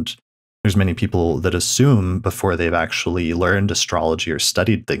 And there's many people that assume before they've actually learned astrology or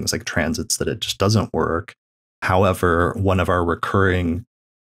studied things like transits that it just doesn't work. However, one of our recurring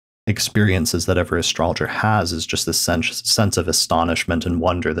experiences that every astrologer has is just this sense of astonishment and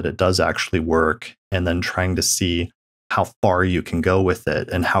wonder that it does actually work, and then trying to see how far you can go with it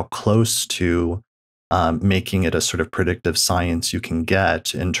and how close to making it a sort of predictive science you can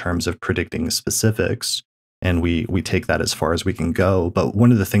get in terms of predicting specifics. And we take that as far as we can go. But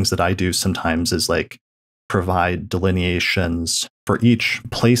one of the things that I do sometimes is like provide delineations for each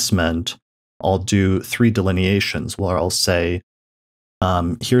placement. I'll do 3 delineations where I'll say,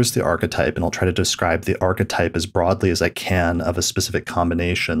 here's the archetype, and I'll try to describe the archetype as broadly as I can of a specific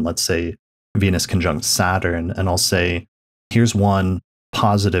combination. Let's say Venus conjunct Saturn, and I'll say, here's one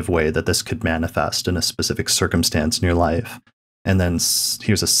positive way that this could manifest in a specific circumstance in your life. And then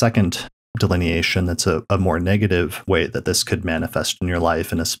here's a second delineation that's a more negative way that this could manifest in your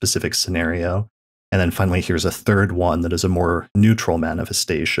life in a specific scenario. And then finally, here's a third one that is a more neutral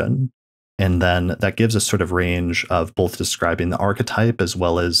manifestation. And then that gives a sort of range of both describing the archetype as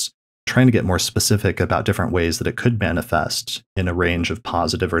well as trying to get more specific about different ways that it could manifest in a range of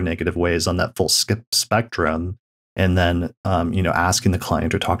positive or negative ways on that full spectrum. And then, asking the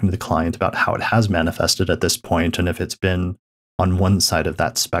client or talking to the client about how it has manifested at this point, and if it's been on one side of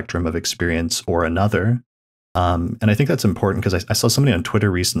that spectrum of experience or another. And I think that's important because I saw somebody on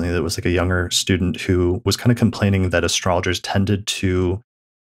Twitter recently that was like a younger student who was kind of complaining that astrologers tended to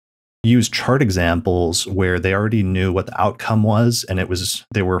use chart examples where they already knew what the outcome was, and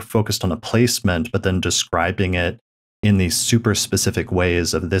they were focused on a placement, but then describing it in these super specific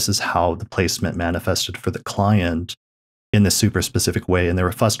ways of this is how the placement manifested for the client in this super specific way. And they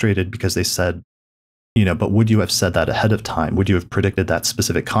were frustrated because they said, but would you have said that ahead of time? Would you have predicted that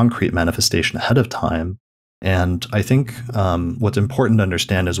specific concrete manifestation ahead of time? And I think what's important to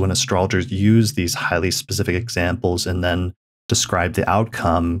understand is when astrologers use these highly specific examples and then describe the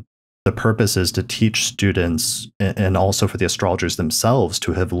outcome, the purpose is to teach students and also for the astrologers themselves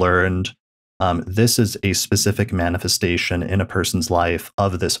to have learned this is a specific manifestation in a person's life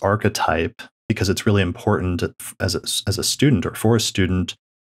of this archetype, because it's really important as a student or for a student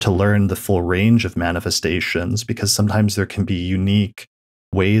to learn the full range of manifestations, because sometimes there can be unique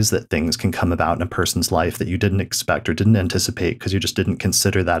ways that things can come about in a person's life that you didn't expect or didn't anticipate because you just didn't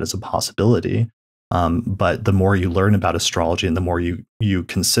consider that as a possibility. But the more you learn about astrology and the more you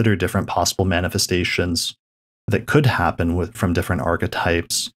consider different possible manifestations that could happen from different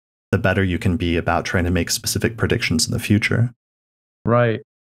archetypes, the better you can be about trying to make specific predictions in the future. Right.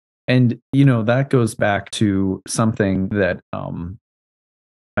 And, that goes back to something that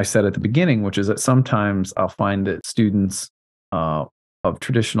I said at the beginning, which is that sometimes I'll find that students of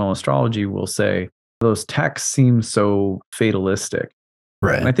traditional astrology will say, those texts seem so fatalistic.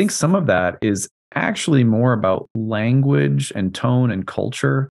 Right. And I think some of that is actually more about language and tone and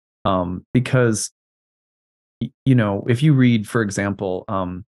culture. Because, if you read, for example,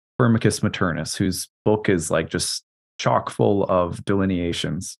 Firmicus Maternus, whose book is like just chock full of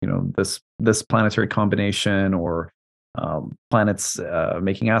delineations, this planetary combination or planets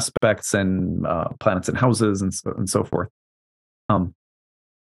making aspects and planets in houses and so forth.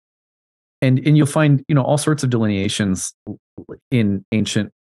 And you'll find, all sorts of delineations in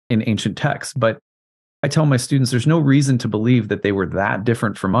ancient texts. But I tell my students there's no reason to believe that they were that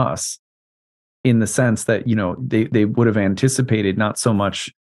different from us, in the sense that, they would have anticipated not so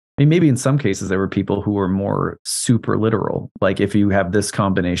much. I mean, maybe in some cases there were people who were more super literal. Like if you have this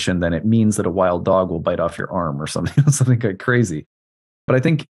combination, then it means that a wild dog will bite off your arm or something, something like crazy. But I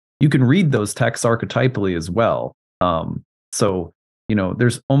think you can read those texts archetypally as well. So,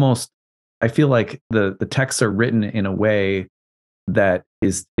 there's almost, I feel like the texts are written in a way that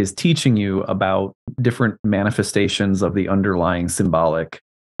is teaching you about different manifestations of the underlying symbolic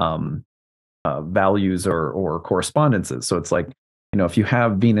values or correspondences. So it's like, if you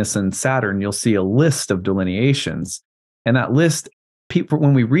have Venus and Saturn, you'll see a list of delineations. And that list,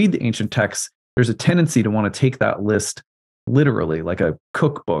 when we read the ancient texts, there's a tendency to want to take that list literally, like a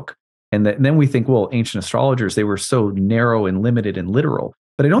cookbook. And then we think, well, ancient astrologers, they were so narrow and limited and literal.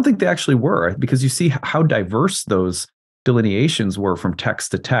 But I don't think they actually were, because you see how diverse those delineations were from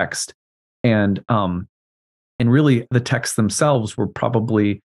text to text. And really the texts themselves were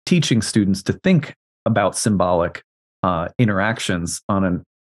probably teaching students to think about symbolic interactions on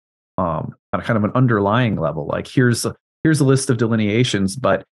a kind of an underlying level. Like here's a list of delineations,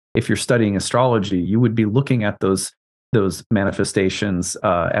 but if you're studying astrology, you would be looking at those manifestations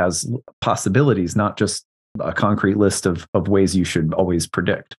as possibilities, not just a concrete list of ways you should always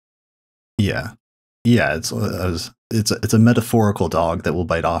predict. Yeah. It's a metaphorical dog that will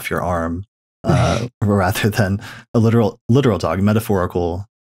bite off your arm, rather than a literal dog.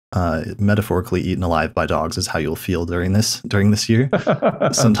 Metaphorically eaten alive by dogs is how you'll feel during this year.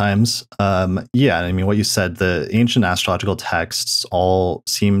 Sometimes, I mean, what you said, the ancient astrological texts all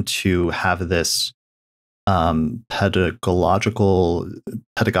seem to have this pedagogical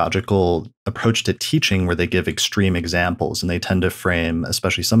approach to teaching, where they give extreme examples, and they tend to frame,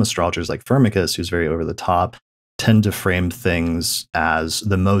 especially some astrologers like Firmicus, who's very over the top, tend to frame things as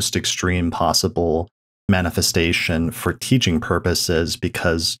the most extreme possible manifestation for teaching purposes,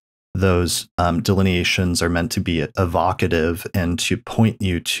 because those delineations are meant to be evocative and to point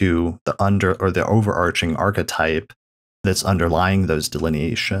you to the overarching archetype that's underlying those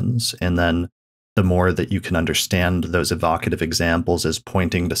delineations. And then the more that you can understand those evocative examples as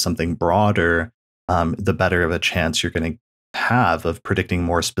pointing to something broader, the better of a chance you're going to have of predicting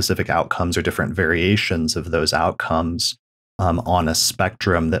more specific outcomes or different variations of those outcomes on a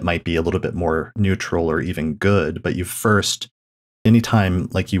spectrum that might be a little bit more neutral or even good. But anytime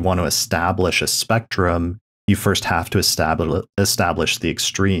like you want to establish a spectrum, you first have to establish the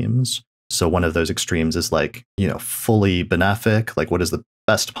extremes. So one of those extremes is like, fully benefic, like what is the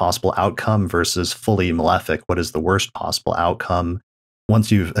best possible outcome, versus fully malefic, what is the worst possible outcome.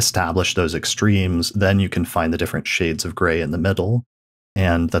 Once you've established those extremes, then you can find the different shades of gray in the middle.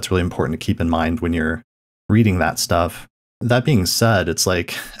 And that's really important to keep in mind when you're reading that stuff. That being said, it's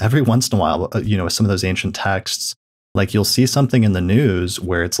like every once in a while, some of those ancient texts, like you'll see something in the news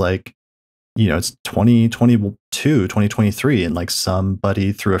where it's like, it's 2022, 2023, and like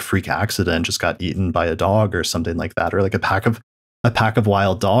somebody through a freak accident just got eaten by a dog or something like that, or like a pack of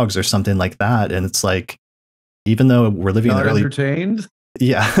wild dogs or something like that. And it's like, even though we're living in the early... entertained?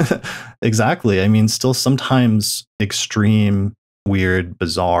 Yeah, exactly. I mean, still sometimes extreme, weird,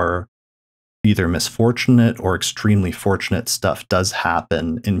 bizarre, either misfortunate or extremely fortunate stuff does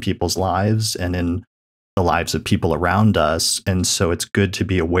happen in people's lives and in the lives of people around us. And so it's good to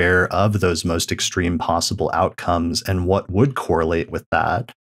be aware of those most extreme possible outcomes and what would correlate with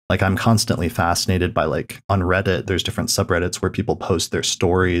that. Like, I'm constantly fascinated by, like, on Reddit, there's different subreddits where people post their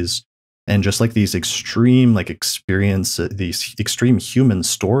stories, and just like these extreme, like, these extreme human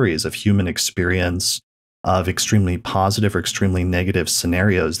stories of human experience, of extremely positive or extremely negative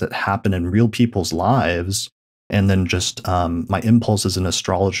scenarios that happen in real people's lives. And then just my impulse as an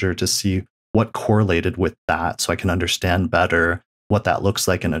astrologer to see what correlated with that, so I can understand better what that looks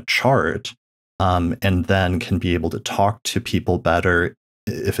like in a chart, and then can be able to talk to people better.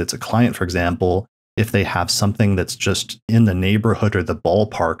 If it's a client, for example, if they have something that's just in the neighborhood or the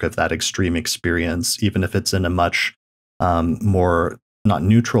ballpark of that extreme experience, even if it's in a much more, not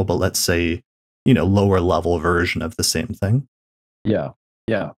neutral, but let's say, lower level version of the same thing. Yeah.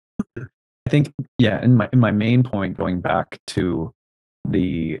 I think, in my main point, going back to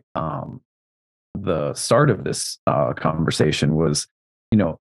the start of this conversation, was,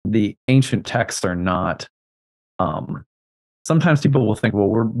 the ancient texts are not. Sometimes people will think, well,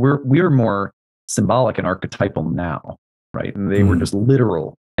 we're more symbolic and archetypal now, right? And they were just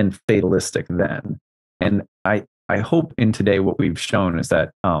literal and fatalistic then. And I hope in today what we've shown is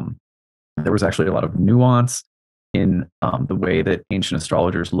that there was actually a lot of nuance in the way that ancient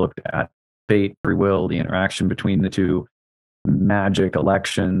astrologers looked at fate, free will, the interaction between the two, magic,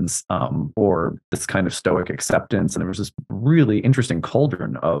 elections, or this kind of stoic acceptance. And there was this really interesting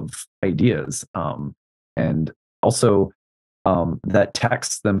cauldron of ideas. And also that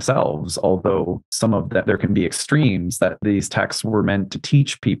texts themselves, although some of that there can be extremes, that these texts were meant to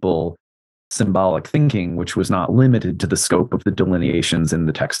teach people symbolic thinking, which was not limited to the scope of the delineations in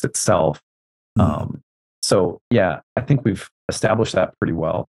the text itself. So I think we've established that pretty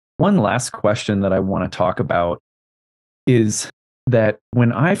well. One last question that I want to talk about is that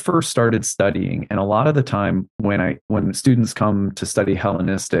when I first started studying, and a lot of the time when students come to study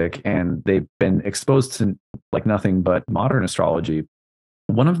Hellenistic and they've been exposed to like nothing but modern astrology,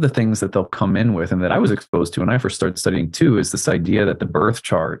 one of the things that they'll come in with, and that I was exposed to when I first started studying too, is this idea that the birth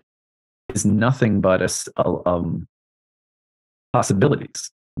chart is nothing but a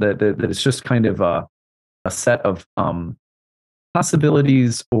possibilities. That it's just kind of a set of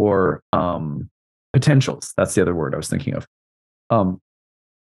possibilities, or Potentials. That's the other word I was thinking of.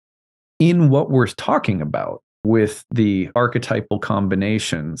 In what we're talking about with the archetypal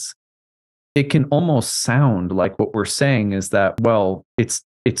combinations, it can almost sound like what we're saying is that, well, it's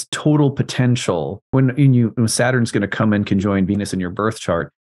total potential. When Saturn's going to come and conjoin Venus in your birth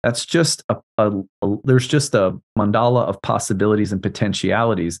chart, that's just there's just a mandala of possibilities and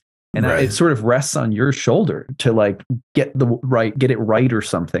potentialities, and Right. it sort of rests on your shoulder to like get it right or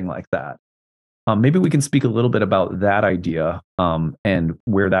something like that. Maybe we can speak a little bit about that idea and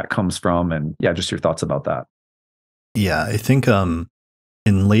where that comes from, and just your thoughts about that. Yeah, I think in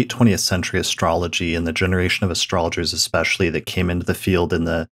late 20th century astrology and the generation of astrologers especially that came into the field in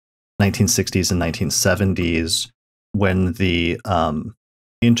the 1960s and 1970s, when the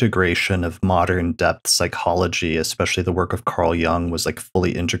integration of modern depth psychology, especially the work of Carl Jung, was like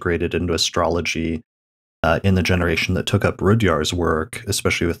fully integrated into astrology, in the generation that took up Rudyard's work,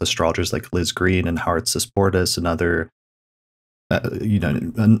 especially with astrologers like Liz Green and Howard Sisportis and other,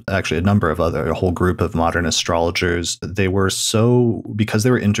 actually a whole group of modern astrologers, because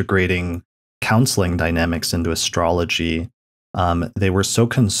they were integrating counseling dynamics into astrology, they were so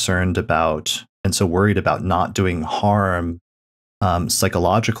concerned about and so worried about not doing harm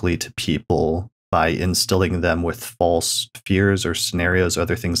psychologically to people by instilling them with false fears or scenarios, or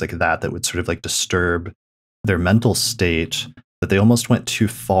other things like that would sort of like disturb their mental state, that they almost went too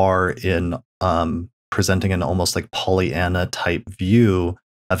far in presenting an almost like Pollyanna type view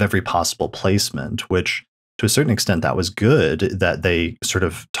of every possible placement, which to a certain extent that was good, that they sort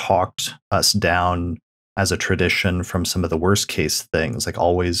of talked us down as a tradition from some of the worst case things, like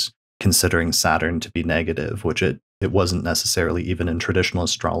always considering Saturn to be negative, which it wasn't necessarily even in traditional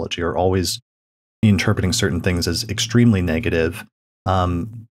astrology, or always interpreting certain things as extremely negative.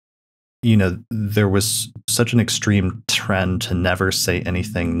 There was such an extreme trend to never say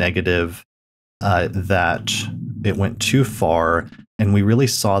anything negative that it went too far. And we really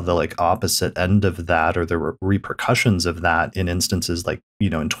saw the like opposite end of that, or the repercussions of that in instances like,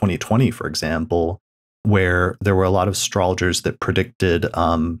 in 2020, for example, where there were a lot of astrologers that predicted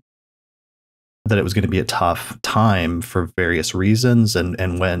that it was going to be a tough time for various reasons,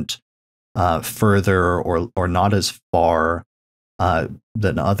 and went further or not as far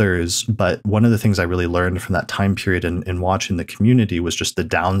than others. But one of the things I really learned from that time period in watching the community was just the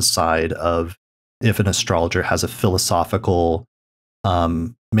downside of, if an astrologer has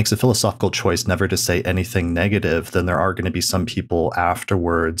makes a philosophical choice never to say anything negative, then there are going to be some people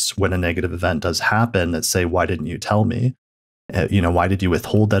afterwards, when a negative event does happen, that say, why didn't you tell me? Why did you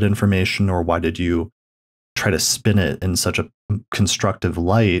withhold that information? Or why did you try to spin it in such a constructive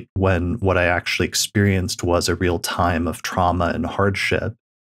light, when what I actually experienced was a real time of trauma and hardship?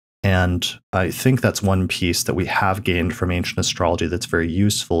 And I think that's one piece that we have gained from ancient astrology that's very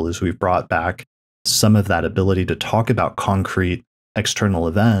useful, is we've brought back some of that ability to talk about concrete external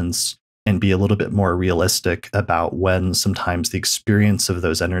events and be a little bit more realistic about when sometimes the experience of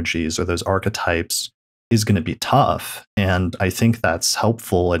those energies or those archetypes is going to be tough. And I think that's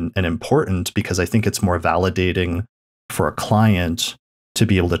helpful and important, because I think it's more validating for a client to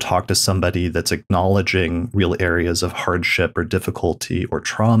be able to talk to somebody that's acknowledging real areas of hardship or difficulty or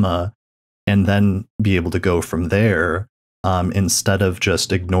trauma, and then be able to go from there, instead of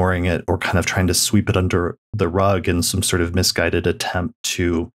just ignoring it or kind of trying to sweep it under the rug in some sort of misguided attempt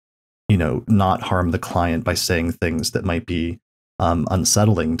to, not harm the client by saying things that might be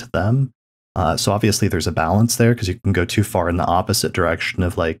unsettling to them. So obviously there's a balance there, because you can go too far in the opposite direction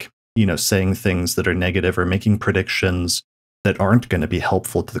of like, saying things that are negative or making predictions that aren't going to be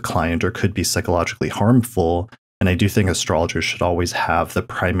helpful to the client or could be psychologically harmful. And I do think astrologers should always have the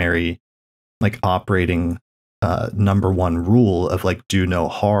primary, like, operating number one rule of like, do no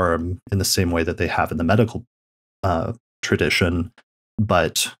harm, in the same way that they have in the medical tradition.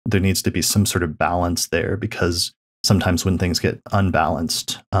 But there needs to be some sort of balance there, because sometimes when things get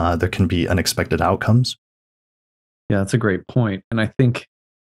unbalanced, there can be unexpected outcomes. Yeah, that's a great point. And I think,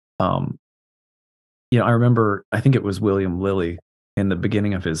 I remember, I think it was William Lilly in the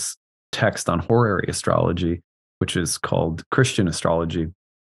beginning of his text on horary astrology, which is called Christian Astrology.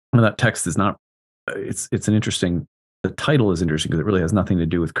 And that text is not, it's an interesting, the title is interesting because it really has nothing to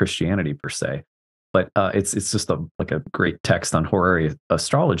do with Christianity per se, but it's just a great text on horary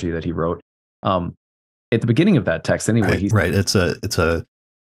astrology that he wrote. At the beginning of that text, anyway, right. It's a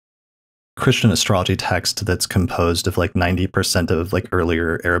Christian astrology text that's composed of like 90% of like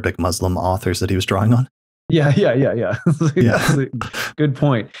earlier Arabic Muslim authors that he was drawing on. Yeah. Good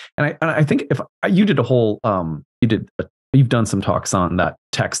point. And I think if you did a whole, you've done some talks on that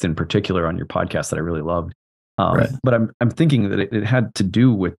text in particular on your podcast that I really loved. Right. But I'm thinking that it had to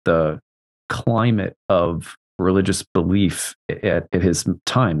do with the climate of religious belief at his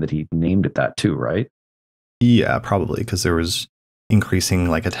time that he named it that too, right? Yeah, probably, because there was increasing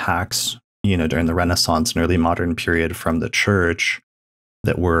like attacks, during the Renaissance and early modern period from the church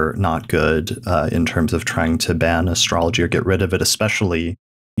that were not good in terms of trying to ban astrology or get rid of it, especially,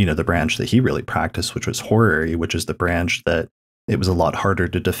 the branch that he really practiced, which was horary, which is the branch that it was a lot harder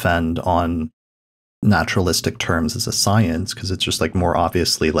to defend on naturalistic terms as a science, because it's just like more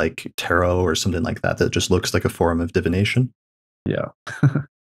obviously like tarot or something like that just looks like a form of divination. Yeah.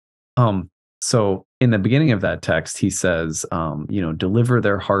 So in the beginning of that text, he says, deliver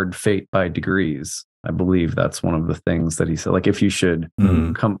their hard fate by degrees. I believe that's one of the things that he said, like if you should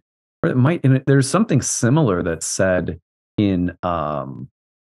come, or it might, and there's something similar that's said in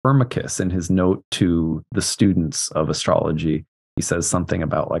Firmicus in his note to the students of astrology. He says something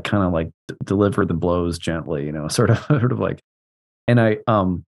about like kind of like deliver the blows gently, sort of like, and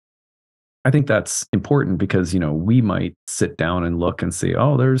I think that's important because, we might sit down and look and see,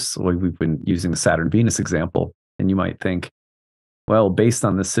 we've been using the Saturn Venus example, and you might think, well, based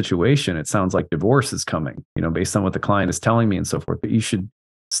on this situation, it sounds like divorce is coming, based on what the client is telling me and so forth. But you should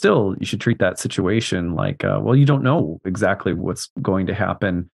treat that situation like, you don't know exactly what's going to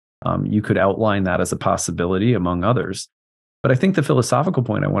happen. You could outline that as a possibility among others. But I think the philosophical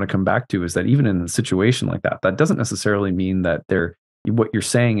point I want to come back to is that even in a situation like that, that doesn't necessarily mean that what you're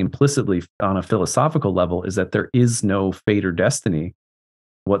saying implicitly on a philosophical level is that there is no fate or destiny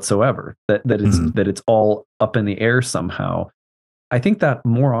whatsoever, that it's all up in the air somehow. I think that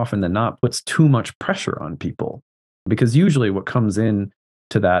more often than not puts too much pressure on people, because usually what comes in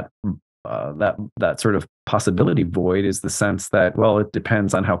to that sort of possibility void is the sense that, well, it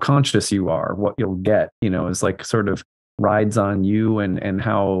depends on how conscious you are, what you'll get, is like sort of rides on you and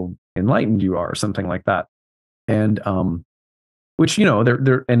how enlightened you are, something like that. And which,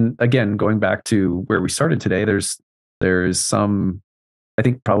 there and again, going back to where we started today, there's some, I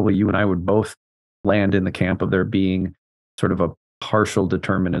think probably you and I would both land in the camp of there being sort of a partial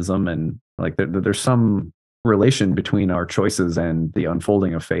determinism, and like there's some relation between our choices and the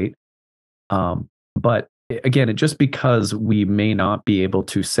unfolding of fate. But again, just because we may not be able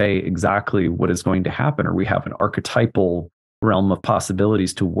to say exactly what is going to happen, or we have an archetypal realm of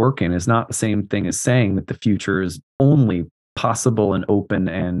possibilities to work in, is not the same thing as saying that the future is only possible and open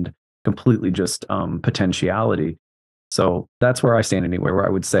and completely just potentiality. So that's where I stand anyway, where I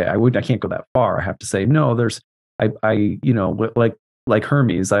would say I can't go that far. I have to say, no, like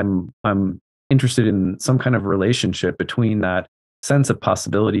Hermes, I'm interested in some kind of relationship between that sense of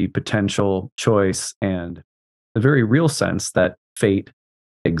possibility, potential, choice, and the very real sense that fate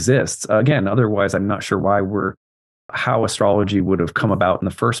exists. Again, otherwise, I'm not sure how astrology would have come about in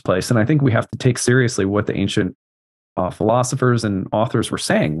the first place. And I think we have to take seriously what the ancient philosophers and authors were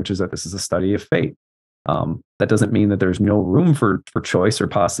saying, which is that this is a study of fate. That doesn't mean that there's no room for choice or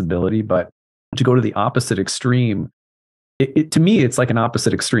possibility, but to go to the opposite extreme, to me, it's like an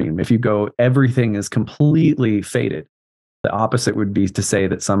opposite extreme. If you go, everything is completely fated, the opposite would be to say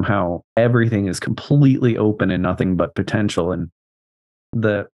that somehow everything is completely open and nothing but potential. And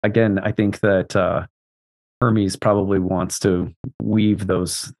I think that Hermes probably wants to weave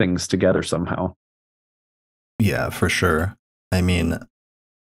those things together somehow. Yeah, for sure. I mean,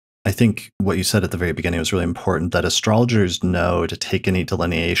 I think what you said at the very beginning was really important, that astrologers know to take any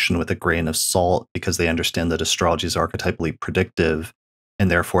delineation with a grain of salt, because they understand that astrology is archetypally predictive,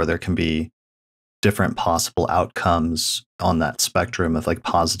 and therefore there can be different possible outcomes on that spectrum of like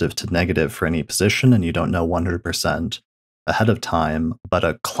positive to negative for any position, and you don't know 100% ahead of time. But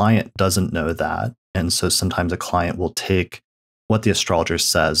a client doesn't know that, and so sometimes a client will take what the astrologer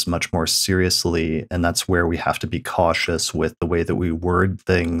says much more seriously, and that's where we have to be cautious with the way that we word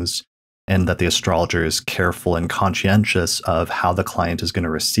things, and that the astrologer is careful and conscientious of how the client is going to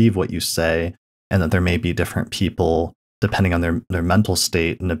receive what you say, and that there may be different people, depending on their mental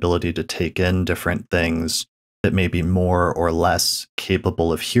state and ability to take in different things, that may be more or less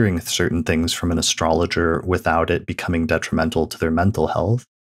capable of hearing certain things from an astrologer without it becoming detrimental to their mental health.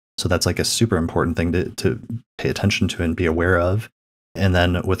 So that's like a super important thing to pay attention to and be aware of. And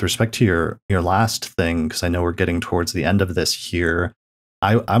then with respect to your last thing, because I know we're getting towards the end of this here,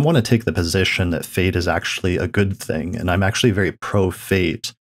 I want to take the position that fate is actually a good thing. And I'm actually very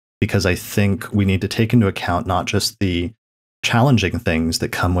pro-fate, because I think we need to take into account not just the challenging things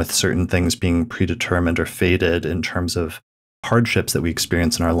that come with certain things being predetermined or fated in terms of hardships that we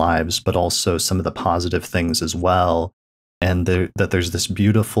experience in our lives, but also some of the positive things as well. And that there's this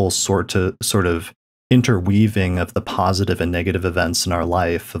beautiful sort of interweaving of the positive and negative events in our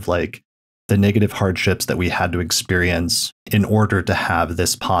life, of like the negative hardships that we had to experience in order to have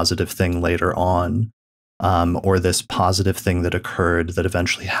this positive thing later on, or this positive thing that occurred that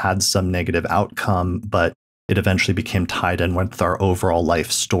eventually had some negative outcome, but it eventually became tied in with our overall life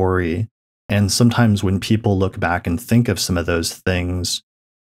story. And sometimes when people look back and think of some of those things,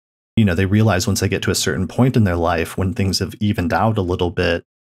 they realize once they get to a certain point in their life, when things have evened out a little bit,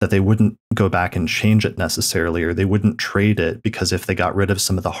 that they wouldn't go back and change it necessarily, or they wouldn't trade it, because if they got rid of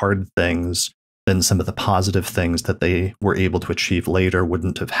some of the hard things, then some of the positive things that they were able to achieve later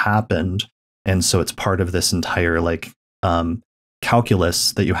wouldn't have happened. And so it's part of this entire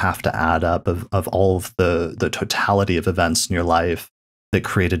calculus that you have to add up of all of the totality of events in your life that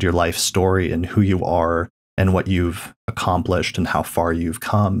created your life story and who you are and what you've accomplished and how far you've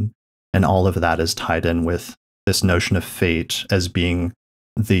come. And all of that is tied in with this notion of fate as being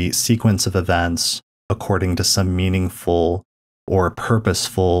the sequence of events according to some meaningful or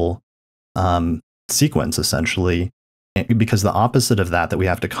purposeful sequence, essentially. Because the opposite of that we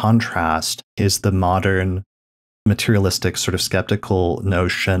have to contrast is the modern materialistic sort of skeptical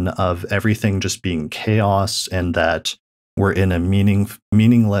notion of everything just being chaos, and that we're in a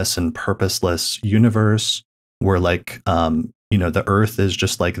meaningless and purposeless universe where the earth is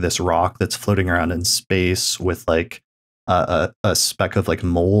just like this rock that's floating around in space with a speck of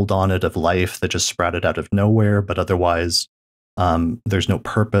mold on it of life that just sprouted out of nowhere, but otherwise there's no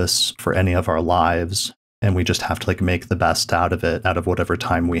purpose for any of our lives, and we just have to make the best out of it, out of whatever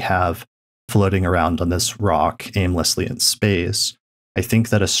time we have floating around on this rock aimlessly in space. I think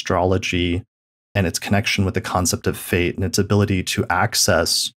that astrology and its connection with the concept of fate and its ability to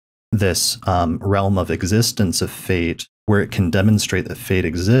access this realm of existence of fate, where it can demonstrate that fate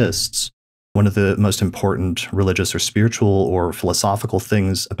exists, one of the most important religious or spiritual or philosophical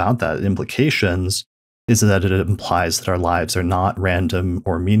things about that, implications, is that it implies that our lives are not random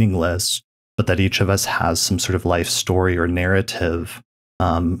or meaningless, but that each of us has some sort of life story or narrative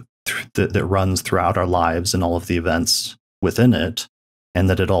that runs throughout our lives and all of the events within it, and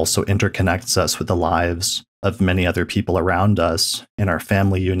that it also interconnects us with the lives of many other people around us in our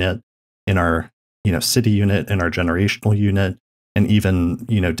family unit, in our city unit, in our generational unit, and even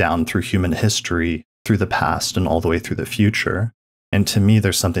down through human history, through the past and all the way through the future. And to me,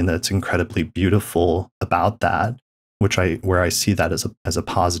 there's something that's incredibly beautiful about that, where I see that as a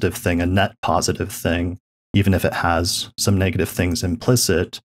positive thing, a net positive thing, even if it has some negative things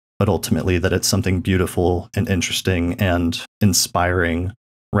implicit, but ultimately that it's something beautiful and interesting and inspiring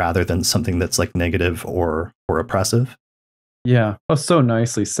rather than something that's negative or oppressive. Yeah. Oh, so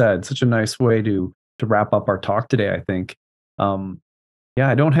nicely said. Such a nice way to wrap up our talk today, I think. Yeah,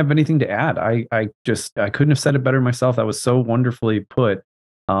 I don't have anything to add. I couldn't have said it better myself. That was so wonderfully put.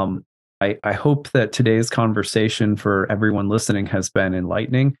 I hope that today's conversation for everyone listening has been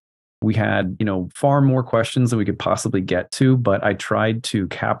enlightening. We had, far more questions than we could possibly get to, but I tried to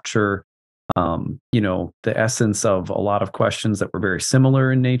capture, the essence of a lot of questions that were very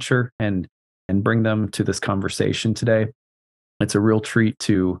similar in nature and bring them to this conversation today. It's a real treat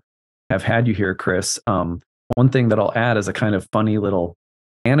to have had you here, Chris. One thing that I'll add as a kind of funny little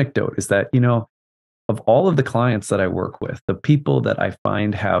anecdote is that, of all of the clients that I work with, the people that I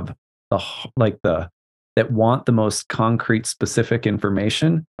find have that want the most concrete, specific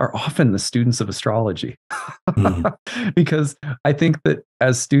information are often the students of astrology. Because I think that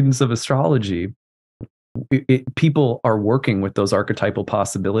as students of astrology, people are working with those archetypal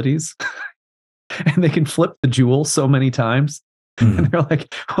possibilities and they can flip the jewel so many times. And they're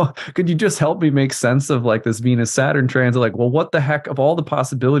like, oh, could you just help me make sense of this Venus-Saturn transit? Well, what the heck of all the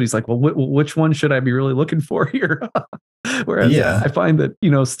possibilities? Which one should I be really looking for here? Whereas I find that,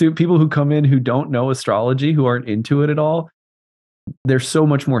 people who come in who don't know astrology, who aren't into it at all, they're so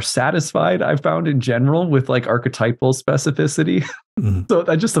much more satisfied, I've found in general, with archetypal specificity. So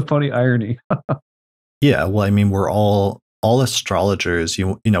that's just a funny irony. Yeah. Well, I mean, we're all astrologers.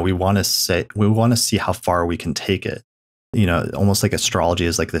 We want to see how far we can take it. Almost like astrology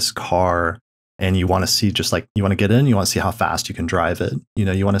is like this car, and you want to see you want to get in, you want to see how fast you can drive it.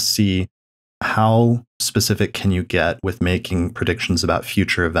 You want to see how specific can you get with making predictions about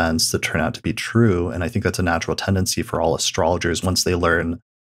future events that turn out to be true. And I think that's a natural tendency for all astrologers once they learn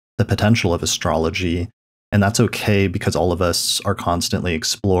the potential of astrology. And that's okay, because all of us are constantly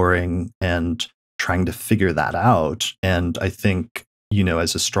exploring and trying to figure that out. And I think,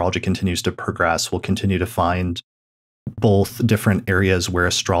 as astrology continues to progress, we'll continue to find both different areas where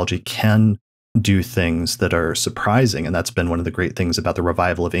astrology can do things that are surprising. And that's been one of the great things about the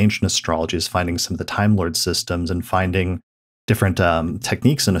revival of ancient astrology, is finding some of the Time Lord systems and finding different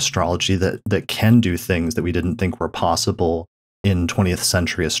techniques in astrology that can do things that we didn't think were possible in 20th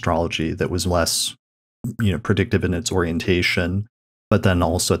century astrology that was less, predictive in its orientation, but then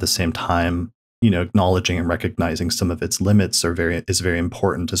also at the same time, acknowledging and recognizing some of its limits is very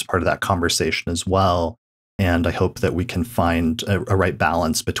important as part of that conversation as well. And I hope that we can find a right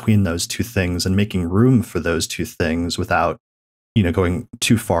balance between those two things and making room for those two things without, going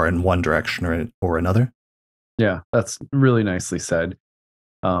too far in one direction or another. Yeah, that's really nicely said.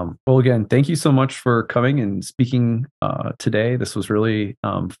 Well, again, thank you so much for coming and speaking today. This was really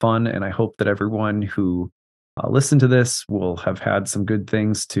fun, and I hope that everyone who listened to this will have had some good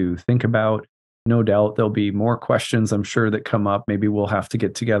things to think about. No doubt there'll be more questions, I'm sure, that come up. Maybe we'll have to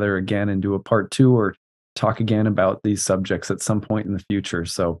get together again and do a part 2 or talk again about these subjects at some point in the future.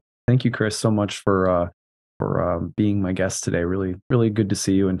 So thank you, Chris, so much for being my guest today. Really, really good to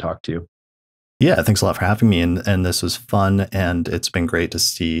see you and talk to you. Yeah, thanks a lot for having me. And this was fun. And it's been great to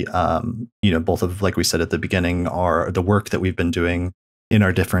see, both of, like we said at the beginning, the work that we've been doing in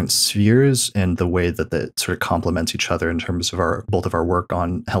our different spheres and the way that that sort of complements each other in terms of both of our work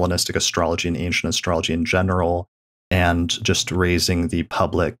on Hellenistic astrology and ancient astrology in general, and just raising the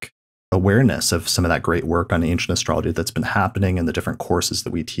public awareness of some of that great work on ancient astrology that's been happening and the different courses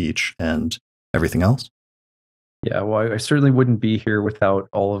that we teach and everything else. Yeah, well, I certainly wouldn't be here without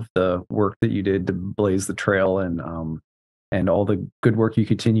all of the work that you did to blaze the trail and all the good work you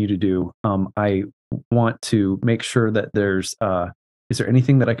continue to do. I want to make sure that is there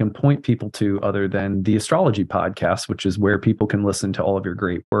anything that I can point people to other than the Astrology Podcast, which is where people can listen to all of your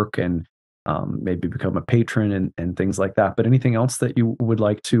great work and maybe become a patron and things like that. But anything else that you would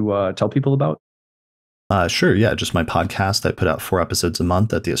like to tell people about? Sure. Yeah. Just my podcast. I put out 4 episodes a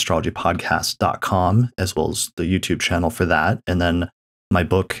month at theastrologypodcast.com, as well as the YouTube channel for that. And then my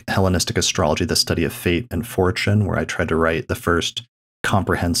book, Hellenistic Astrology, The Study of Fate and Fortune, where I tried to write the first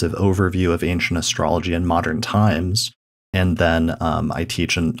comprehensive overview of ancient astrology in modern times. And then I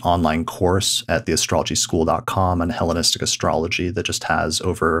teach an online course at theastrologyschool.com on Hellenistic astrology that just has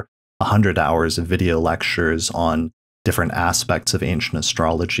over 100 hours of video lectures on different aspects of ancient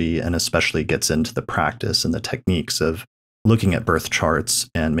astrology, and especially gets into the practice and the techniques of looking at birth charts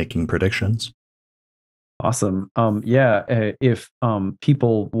and making predictions. Awesome. If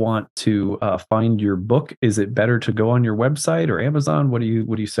people want to find your book, is it better to go on your website or Amazon? What do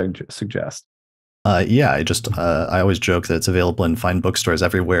you suggest? I always joke that it's available in fine bookstores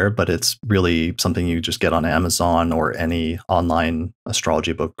everywhere, but it's really something you just get on Amazon or any online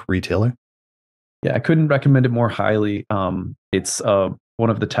astrology book retailer. Yeah, I couldn't recommend it more highly. It's one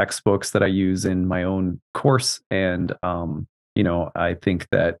of the textbooks that I use in my own course. And, I think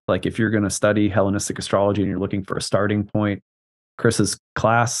that if you're going to study Hellenistic astrology and you're looking for a starting point, Chris's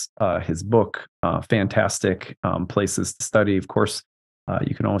class, his book, fantastic places to study. Of course,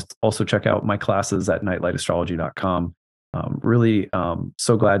 you can also check out my classes at nightlightastrology.com. Really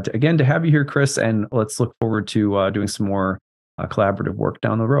so glad to have you here, Chris. And let's look forward to doing some more collaborative work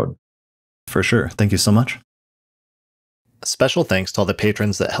down the road. For sure. Thank you so much. Special thanks to all the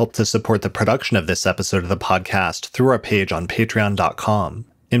patrons that helped to support the production of this episode of the podcast through our page on patreon.com.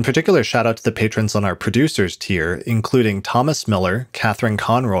 In particular, shout out to the patrons on our producers tier, including Thomas Miller, Catherine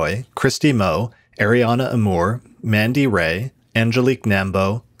Conroy, Christy Moe, Ariana Amour, Mandy Ray, Angelique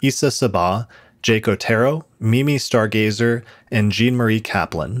Nambo, Issa Sabah, Jake Otero, Mimi Stargazer, and Jean-Marie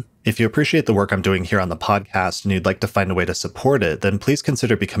Kaplan. If you appreciate the work I'm doing here on the podcast and you'd like to find a way to support it, then please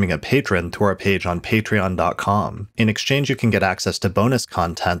consider becoming a patron through our page on patreon.com. In exchange, you can get access to bonus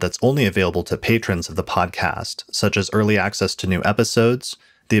content that's only available to patrons of the podcast, such as early access to new episodes,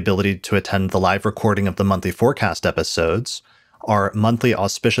 the ability to attend the live recording of the monthly forecast episodes, our monthly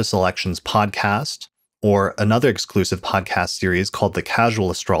auspicious elections podcast, or another exclusive podcast series called the Casual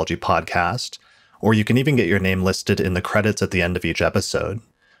Astrology Podcast, or you can even get your name listed in the credits at the end of each episode.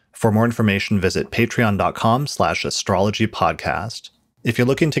 For more information, visit patreon.com/astrologypodcast. If you're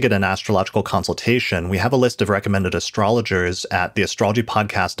looking to get an astrological consultation, we have a list of recommended astrologers at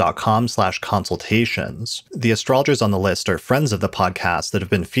theastrologypodcast.com/consultations. The astrologers on the list are friends of the podcast that have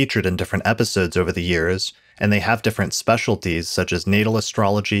been featured in different episodes over the years, and they have different specialties such as natal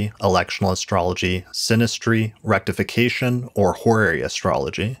astrology, electional astrology, synastry, rectification, or horary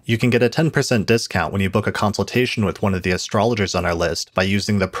astrology. You can get a 10% discount when you book a consultation with one of the astrologers on our list by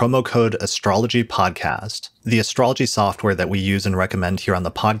using the promo code Astrology Podcast. The astrology software that we use and recommend here on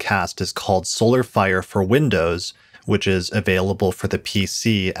the podcast is called Solar Fire for Windows, which is available for the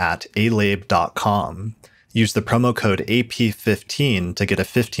PC at alabe.com. Use the promo code AP15 to get a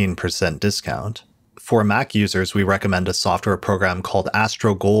 15% discount. For Mac users, we recommend a software program called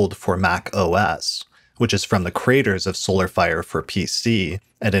Astro Gold for Mac OS, which is from the creators of Solar Fire for PC,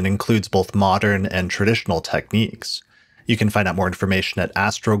 and it includes both modern and traditional techniques. You can find out more information at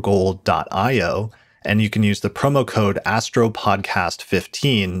astrogold.io, and you can use the promo code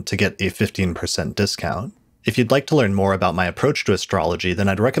AstroPodcast15 to get a 15% discount. If you'd like to learn more about my approach to astrology, then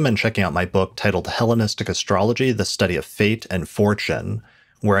I'd recommend checking out my book titled Hellenistic Astrology, The Study of Fate and Fortune,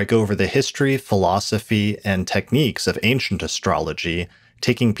 where I go over the history, philosophy, and techniques of ancient astrology,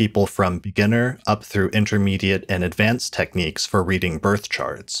 taking people from beginner up through intermediate and advanced techniques for reading birth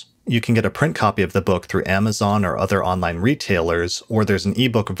charts. You can get a print copy of the book through Amazon or other online retailers, or there's an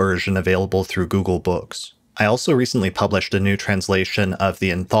ebook version available through Google Books. I also recently published a new translation of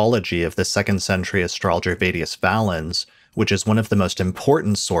the anthology of the 2nd century astrologer Vedius Valens, which is one of the most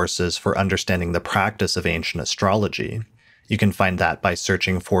important sources for understanding the practice of ancient astrology. You can find that by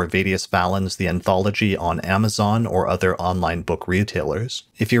searching for Vedius Valens, the anthology on Amazon or other online book retailers.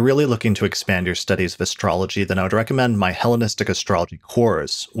 If you're really looking to expand your studies of astrology, then I would recommend my Hellenistic Astrology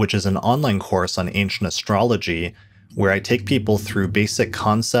course, which is an online course on ancient astrology where I take people through basic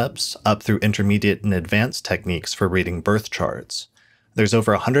concepts up through intermediate and advanced techniques for reading birth charts. There's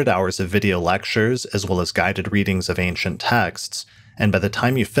over 100 hours of video lectures as well as guided readings of ancient texts, and by the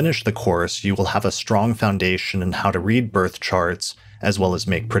time you finish the course, you will have a strong foundation in how to read birth charts as well as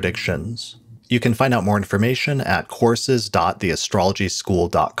make predictions. You can find out more information at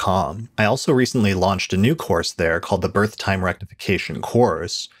courses.theastrologyschool.com. I also recently launched a new course there called the Birth Time Rectification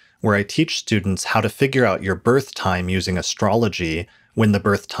course, where I teach students how to figure out your birth time using astrology when the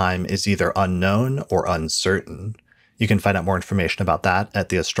birth time is either unknown or uncertain. You can find out more information about that at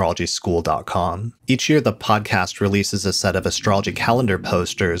theastrologyschool.com. Each year, the podcast releases a set of astrology calendar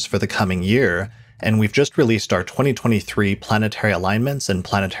posters for the coming year, and we've just released our 2023 planetary alignments and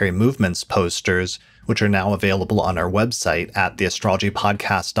planetary movements posters, which are now available on our website at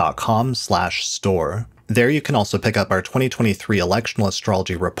theastrologypodcast.com/store. There you can also pick up our 2023 electional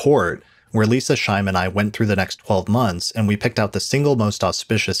astrology report, where Lisa Scheim and I went through the next 12 months and we picked out the single most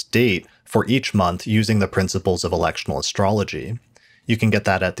auspicious date for each month using the principles of electional astrology. You can get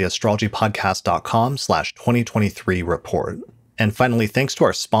that at theastrologypodcast.com/2023 report. And finally, thanks to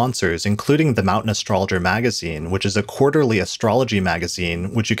our sponsors, including the Mountain Astrologer magazine, which is a quarterly astrology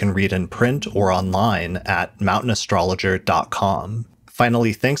magazine which you can read in print or online at mountainastrologer.com.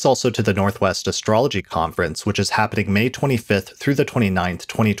 Finally, thanks also to the Northwest Astrology Conference, which is happening May 25th through the 29th,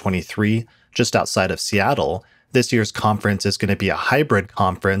 2023, just outside of Seattle. This year's conference is going to be a hybrid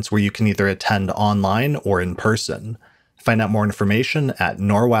conference where you can either attend online or in person. Find out more information at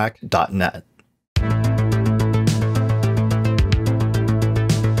norwac.net.